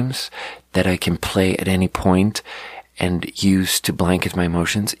phone games that I can play at any point and use to blanket my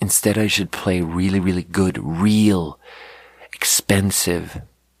emotions. Instead, I should play really, really good, real, expensive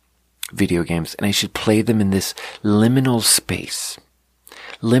video games. And I should play them in this liminal space.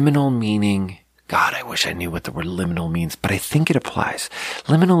 Liminal meaning, God, I wish I knew what the word liminal means, but I think it applies.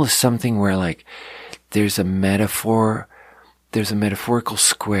 Liminal is something where like there's a metaphorical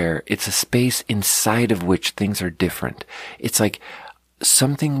square. It's a space inside of which things are different. It's like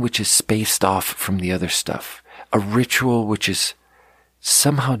something which is spaced off from the other stuff. A ritual which is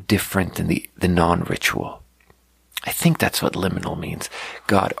somehow different than the non-ritual. I think that's what liminal means.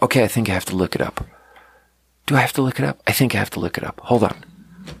 God, okay, I think I have to look it up. Do I have to look it up? I think I have to look it up. Hold on.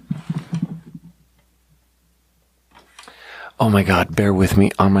 Oh my God, bear with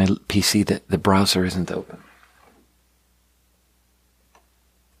me. On my PC, the browser isn't open.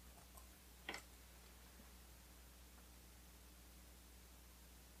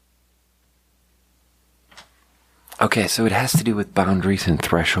 Okay, so it has to do with boundaries and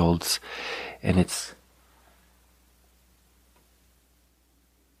thresholds, and it's...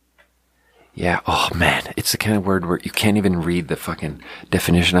 Yeah, oh man, it's the kind of word where you can't even read the fucking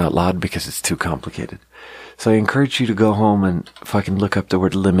definition out loud because it's too complicated. So I encourage you to go home and fucking look up the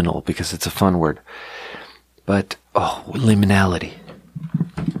word liminal because it's a fun word. But, liminality.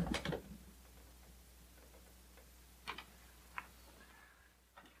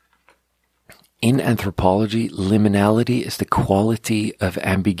 In anthropology, liminality is the quality of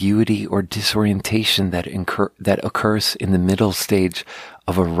ambiguity or disorientation that occurs in the middle stage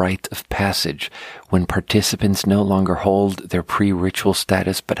of a rite of passage, when participants no longer hold their pre-ritual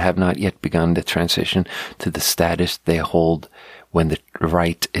status but have not yet begun the transition to the status they hold when the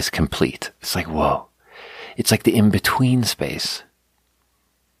rite is complete. It's like, whoa. It's like the in-between space.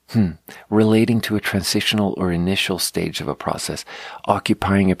 Relating to a transitional or initial stage of a process,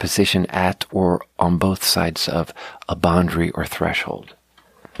 occupying a position at or on both sides of a boundary or threshold.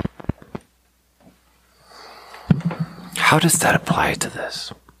 How does that apply to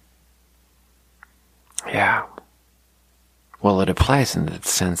this? Yeah. Well, it applies in the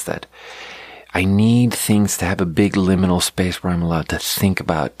sense that I need things to have a big liminal space where I'm allowed to think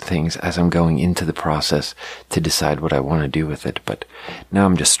about things as I'm going into the process to decide what I want to do with it. But now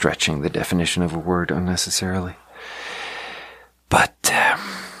I'm just stretching the definition of a word unnecessarily. But,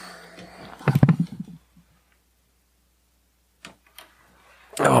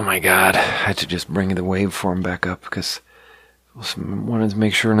 oh my God, I had to just bring the waveform back up because I wanted to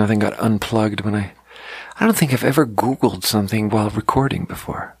make sure nothing got unplugged when I don't think I've ever Googled something while recording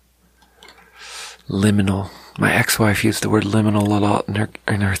before. Liminal. My ex-wife used the word liminal a lot in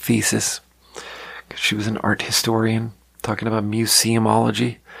her thesis. She was an art historian, talking about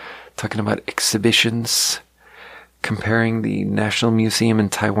museumology, talking about exhibitions, comparing the National Museum in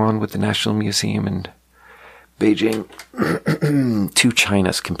Taiwan with the National Museum in Beijing. Two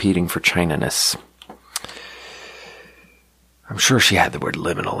Chinas competing for China-ness. I'm sure she had the word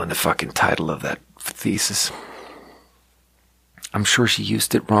liminal in the fucking title of that thesis. I'm sure she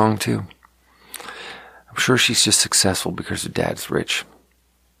used it wrong too. I'm sure she's just successful because her dad's rich.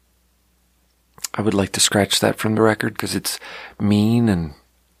 I would like to scratch that from the record because it's mean and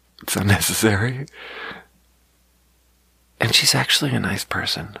it's unnecessary. And she's actually a nice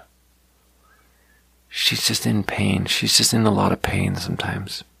person. She's just in pain. She's just in a lot of pain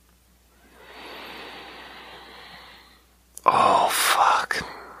sometimes. Oh, fuck.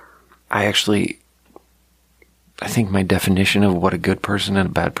 I think my definition of what a good person and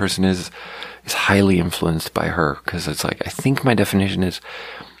a bad person is highly influenced by her, because it's like, I think my definition is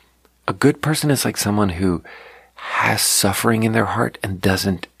a good person is like someone who has suffering in their heart and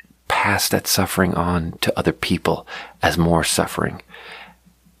doesn't pass that suffering on to other people as more suffering.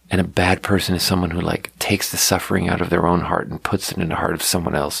 And a bad person is someone who like takes the suffering out of their own heart and puts it in the heart of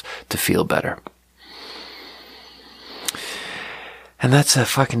someone else to feel better. And that's a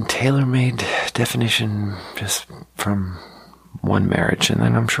fucking tailor-made definition just from one marriage. And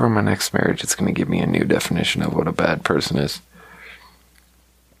then I'm sure my next marriage it's going to give me a new definition of what a bad person is.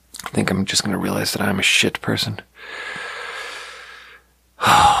 I think I'm just going to realize that I'm a shit person.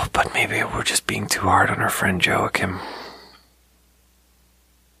 Oh, but maybe we're just being too hard on our friend Joachim.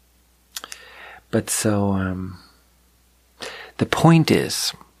 But so, the point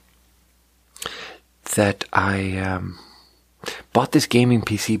is that I bought this gaming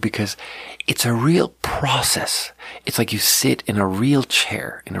PC because it's a real process. It's like you sit in a real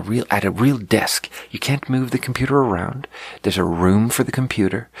chair, at a real desk. You can't move the computer around. There's a room for the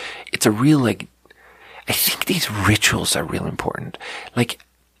computer. It's a real, like, I think these rituals are real important. Like,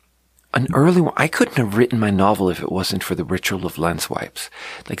 an early one, I couldn't have written my novel if it wasn't for the ritual of lens wipes.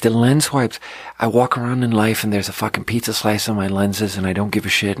 Like the lens wipes, I walk around in life and there's a fucking pizza slice on my lenses and I don't give a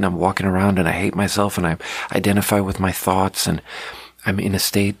shit and I'm walking around and I hate myself and I identify with my thoughts and I'm in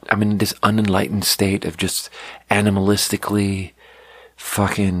this unenlightened state of just animalistically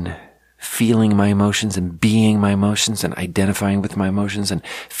fucking feeling my emotions and being my emotions and identifying with my emotions and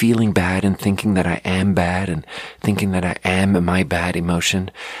feeling bad and thinking that I am bad and thinking that I am my bad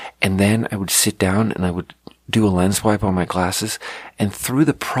emotion. And then I would sit down and I would do a lens wipe on my glasses. And through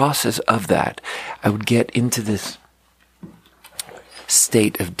the process of that, I would get into this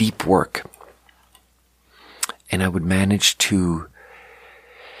state of deep work. And I would manage to,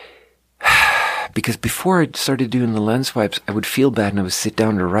 because before I started doing the lens wipes, I would feel bad and I would sit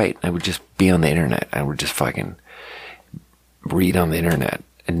down to write. I would just be on the internet. I would just fucking read on the internet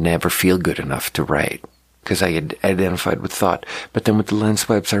and never feel good enough to write because I had identified with thought. But then with the lens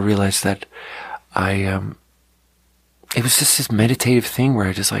wipes, I realized that it was just this meditative thing where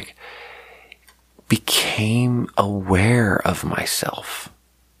I just like became aware of myself.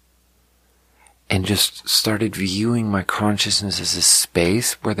 And just started viewing my consciousness as a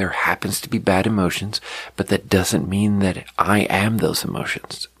space where there happens to be bad emotions, but that doesn't mean that I am those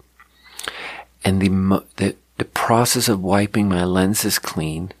emotions. And the process of wiping my lenses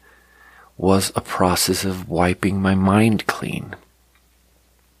clean was a process of wiping my mind clean.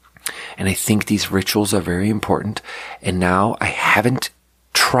 And I think these rituals are very important. And now I haven't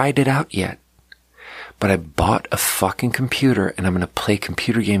tried it out yet. But I bought a fucking computer and I'm going to play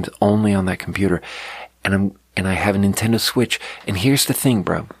computer games only on that computer. And I have a Nintendo Switch. And here's the thing,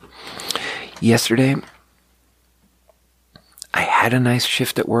 bro. Yesterday, I had a nice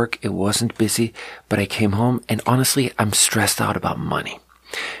shift at work. It wasn't busy, but I came home and honestly, I'm stressed out about money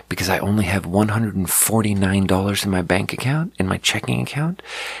because I only have $149 in my bank account, in my checking account.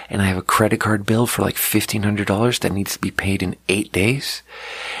 And I have a credit card bill for like $1,500 that needs to be paid in 8 days.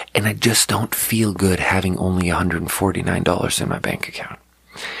 And I just don't feel good having only $149 in my bank account.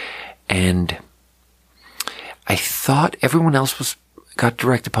 And I thought everyone else got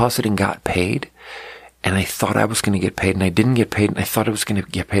direct deposit and got paid. And I thought I was going to get paid and I didn't get paid. And I thought I was going to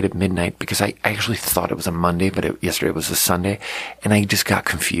get paid at midnight because I actually thought it was a Monday, but yesterday was a Sunday. And I just got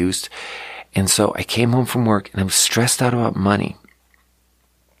confused. And so I came home from work and I was stressed out about money.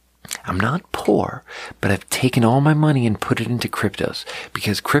 I'm not poor, but I've taken all my money and put it into cryptos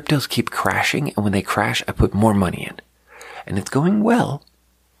because cryptos keep crashing. And when they crash, I put more money in and it's going well.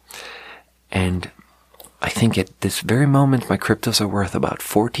 And I think at this very moment, my cryptos are worth about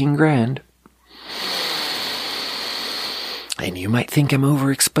 14 grand. And you might think I'm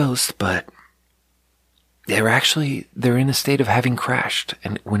overexposed, but they're in a state of having crashed.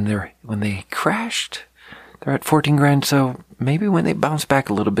 And when they crashed, they're at 14 grand. So maybe when they bounce back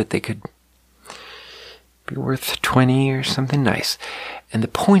a little bit, they could be worth 20 or something nice. And the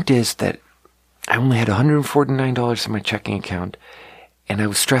point is that I only had $149 in my checking account and I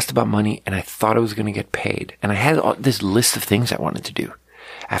was stressed about money and I thought I was going to get paid. And I had this list of things I wanted to do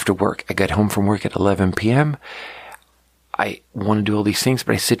after work. I got home from work at 11 p.m. I want to do all these things,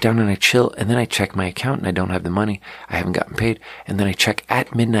 but I sit down and I chill and then I check my account and I don't have the money. I haven't gotten paid. And then I check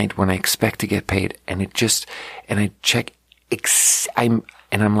at midnight when I expect to get paid and I check, I'm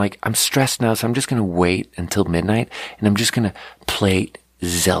like, I'm stressed now. So I'm just going to wait until midnight and I'm just going to play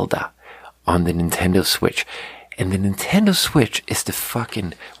Zelda on the Nintendo Switch. And the Nintendo Switch is the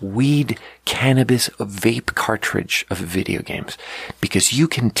fucking weed, cannabis, vape cartridge of video games. Because you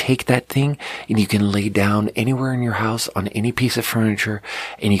can take that thing and you can lay down anywhere in your house on any piece of furniture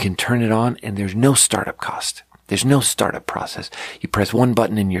and you can turn it on and there's no startup cost. There's no startup process. You press one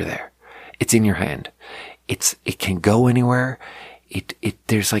button and you're there. It's in your hand. It can go anywhere.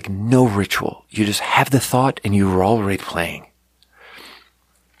 there's like no ritual. You just have the thought and you're already playing.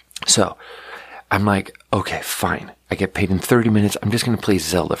 So I'm like, okay, fine. I get paid in 30 minutes. I'm just going to play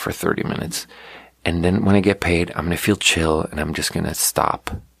Zelda for 30 minutes. And then when I get paid, I'm going to feel chill and I'm just going to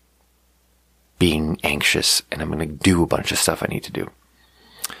stop being anxious and I'm going to do a bunch of stuff I need to do.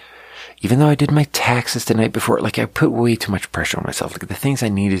 Even though I did my taxes the night before, like I put way too much pressure on myself. Like the things I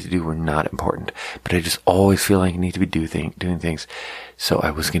needed to do were not important, but I just always feel like I need to be doing things. So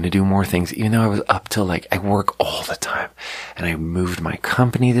I was going to do more things, even though I was up till like, I work all the time. And I moved my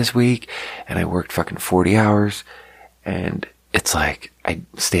company this week and I worked fucking 40 hours. And it's like, I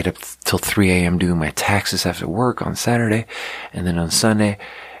stayed up till 3 a.m. doing my taxes after work on Saturday. And then on Sunday,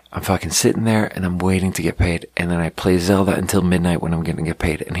 I'm fucking sitting there and I'm waiting to get paid. And then I play Zelda until midnight when I'm going to get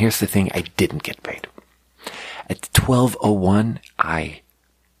paid. And here's the thing, I didn't get paid. At 12:01, I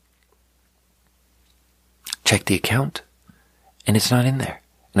checked the account and it's not in there.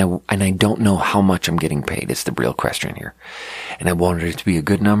 And I don't know how much I'm getting paid. It's the real question here. And I wanted it to be a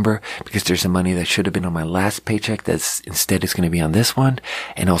good number because there's some money that should have been on my last paycheck that's instead is going to be on this one.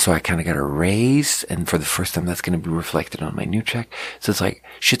 And also I kind of got a raise. And for the first time, that's going to be reflected on my new check. So it's like,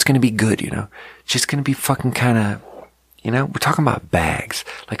 shit's going to be good, you know? It's just going to be fucking kind of, you know, we're talking about bags.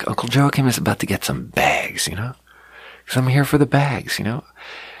 Like Uncle Joachim is about to get some bags, you know? Because I'm here for the bags, you know?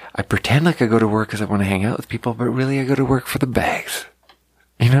 I pretend like I go to work because I want to hang out with people, but really I go to work for the bags.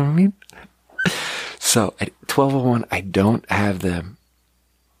 You know what I mean? So at 12:01, I don't have the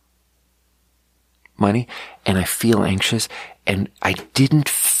money and I feel anxious and I didn't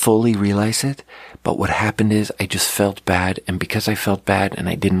fully realize it. But what happened is I just felt bad. And because I felt bad and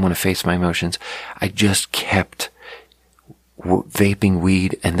I didn't want to face my emotions, I just kept vaping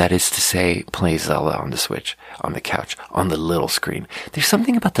weed. And that is to say, play Zelda on the Switch, on the couch, on the little screen. There's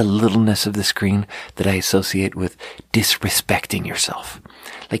something about the littleness of the screen that I associate with disrespecting yourself.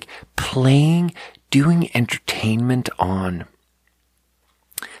 Like doing entertainment on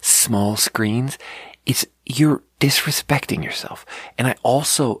small screens, you're disrespecting yourself. And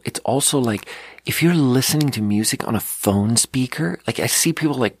it's also like, if you're listening to music on a phone speaker, like I see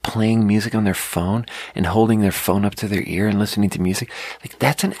people like playing music on their phone and holding their phone up to their ear and listening to music, like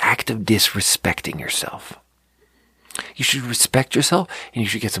that's an act of disrespecting yourself. You should respect yourself and you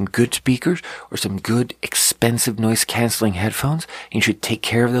should get some good speakers or some good expensive noise canceling headphones. And you should take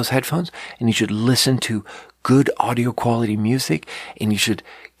care of those headphones and you should listen to good audio quality music and you should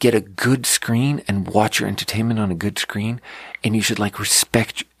get a good screen and watch your entertainment on a good screen. And you should like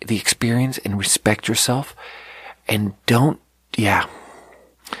respect the experience and respect yourself and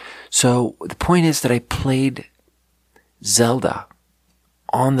So the point is that I played Zelda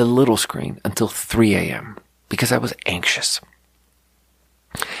on the little screen until 3 a.m. because I was anxious.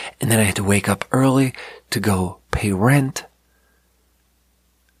 And then I had to wake up early to go pay rent.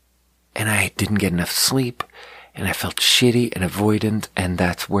 And I didn't get enough sleep. And I felt shitty and avoidant. And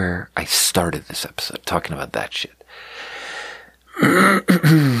that's where I started this episode, talking about that shit.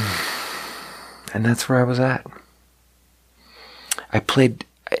 And that's where I was at.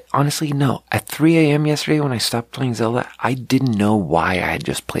 Honestly, no. At 3 a.m. yesterday when I stopped playing Zelda, I didn't know why I had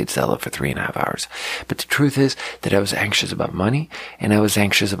just played Zelda for 3.5 hours. But the truth is that I was anxious about money, and I was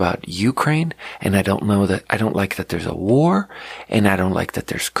anxious about Ukraine, and I don't like that there's a war, and I don't like that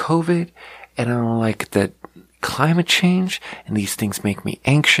there's COVID, and I don't like that climate change, and these things make me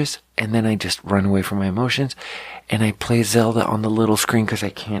anxious, and then I just run away from my emotions, and I play Zelda on the little screen because I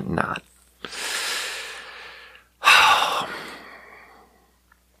can't not.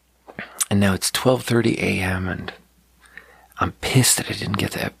 And now it's 12:30 a.m. and I'm pissed that I didn't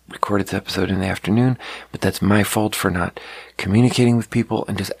get to record this episode in the afternoon, but that's my fault for not communicating with people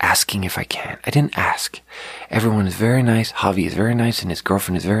and just asking if I can. I didn't ask. Everyone is very nice. Javi is very nice and his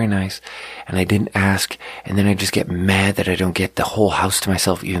girlfriend is very nice. And I didn't ask. And then I just get mad that I don't get the whole house to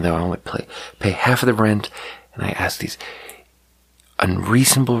myself, even though I only pay half of the rent. And I ask these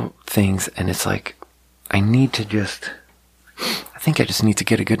unreasonable things. And it's like, I think I just need to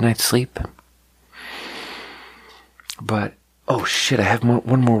get a good night's sleep. But, oh shit, I have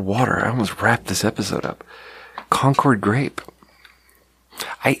one more water. I almost wrapped this episode up. Concord Grape.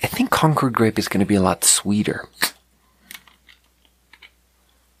 I think Concord Grape is going to be a lot sweeter.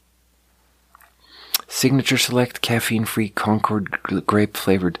 Signature Select caffeine-free Concord Grape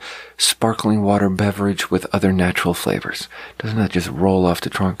flavored sparkling water beverage with other natural flavors. Doesn't that just roll off the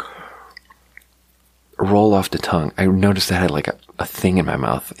tongue? I noticed I had like a thing in my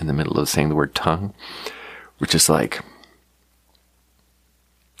mouth in the middle of saying the word tongue, which is like,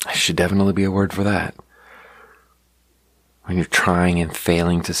 I should definitely be a word for that. When you're trying and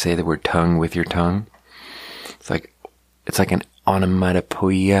failing to say the word tongue with your tongue, it's like an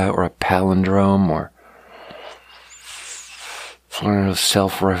onomatopoeia or a palindrome or one of those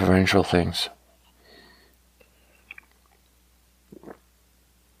self-referential things.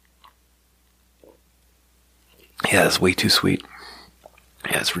 Yeah, that's way too sweet.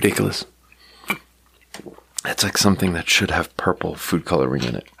 Yeah, it's ridiculous. It's like something that should have purple food coloring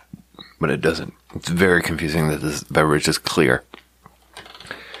in it, but it doesn't. It's very confusing that this beverage is clear,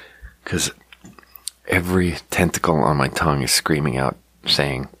 because every tentacle on my tongue is screaming out,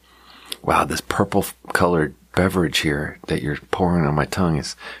 saying, wow, this purple colored beverage here that you're pouring on my tongue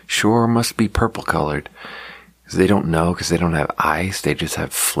is sure must be purple colored. Because they don't know, because they don't have eyes, they just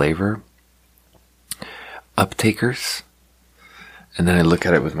have flavor uptakers. And then I look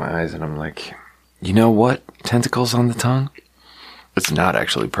at it with my eyes and I'm like, you know what? Tentacles on the tongue? It's not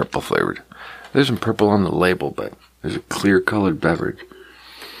actually purple flavored. There's some purple on the label, but there's a clear colored beverage.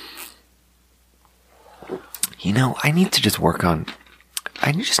 You know, I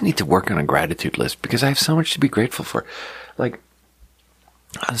just need to work on a gratitude list, because I have so much to be grateful for. Like,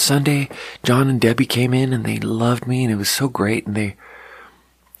 on Sunday, John and Debbie came in and they loved me and it was so great. And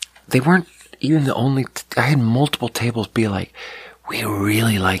they weren't even the only, I had multiple tables be like, we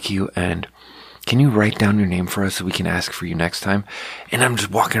really like you, and can you write down your name for us so we can ask for you next time? And I'm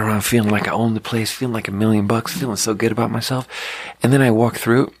just walking around feeling like I own the place, feeling like $1 million, feeling so good about myself. And then I walk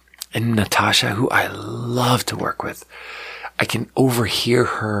through, and Natasha, who I love to work with, I can overhear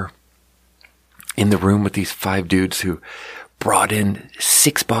her in the room with these 5 dudes who brought in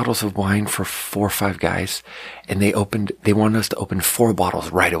 6 bottles of wine for 4 or 5 guys, and they wanted us to open 4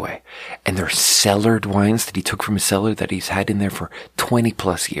 bottles right away. And they're cellared wines that he took from his cellar that he's had in there for 20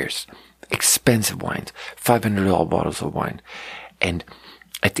 plus years. Expensive wines, $500 bottles of wine. And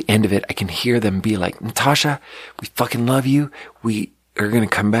at the end of it, I can hear them be like, Natasha, we fucking love you. We are going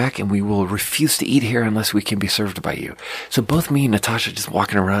to come back and we will refuse to eat here unless we can be served by you. So both me and Natasha just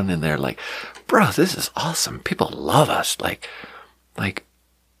walking around in there like, bro, this is awesome. People love us. Like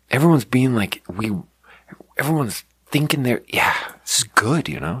everyone's being like, everyone's thinking yeah, this is good,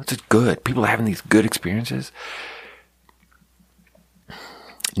 you know, it's good. People are having these good experiences.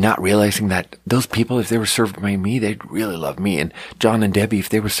 Not realizing that those people, if they were served by me, they'd really love me. And John and Debbie, if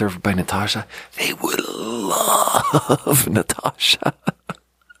they were served by Natasha, they would love Natasha.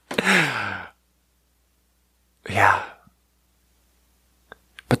 Yeah.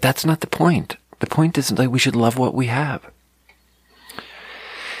 But that's not the point. The point is like we should love what we have.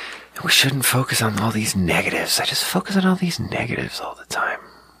 And we shouldn't focus on all these negatives. I just focus on all these negatives all the time.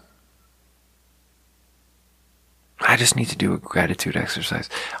 I just need to do a gratitude exercise.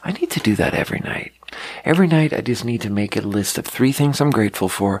 I need to do that every night. Every night I just need to make a list of 3 things I'm grateful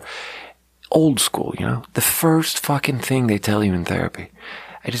for. Old school, you know, the first fucking thing they tell you in therapy.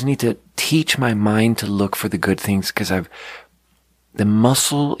 I just need to teach my mind to look for the good things, because the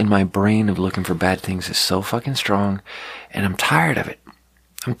muscle in my brain of looking for bad things is so fucking strong, and I'm tired of it.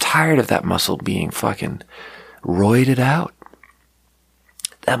 I'm tired of that muscle being fucking roided out.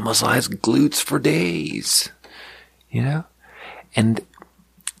 That muscle has glutes for days. You know? And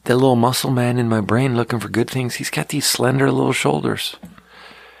the little muscle man in my brain looking for good things, he's got these slender little shoulders.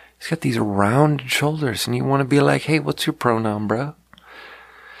 He's got these rounded shoulders, and you want to be like, hey, what's your pronoun, bro?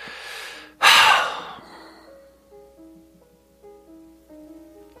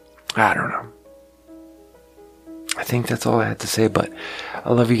 I don't know. I think that's all I had to say, but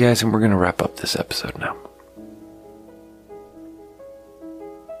I love you guys, and we're going to wrap up this episode now.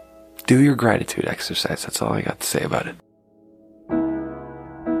 Do your gratitude exercise. That's all I got to say about it.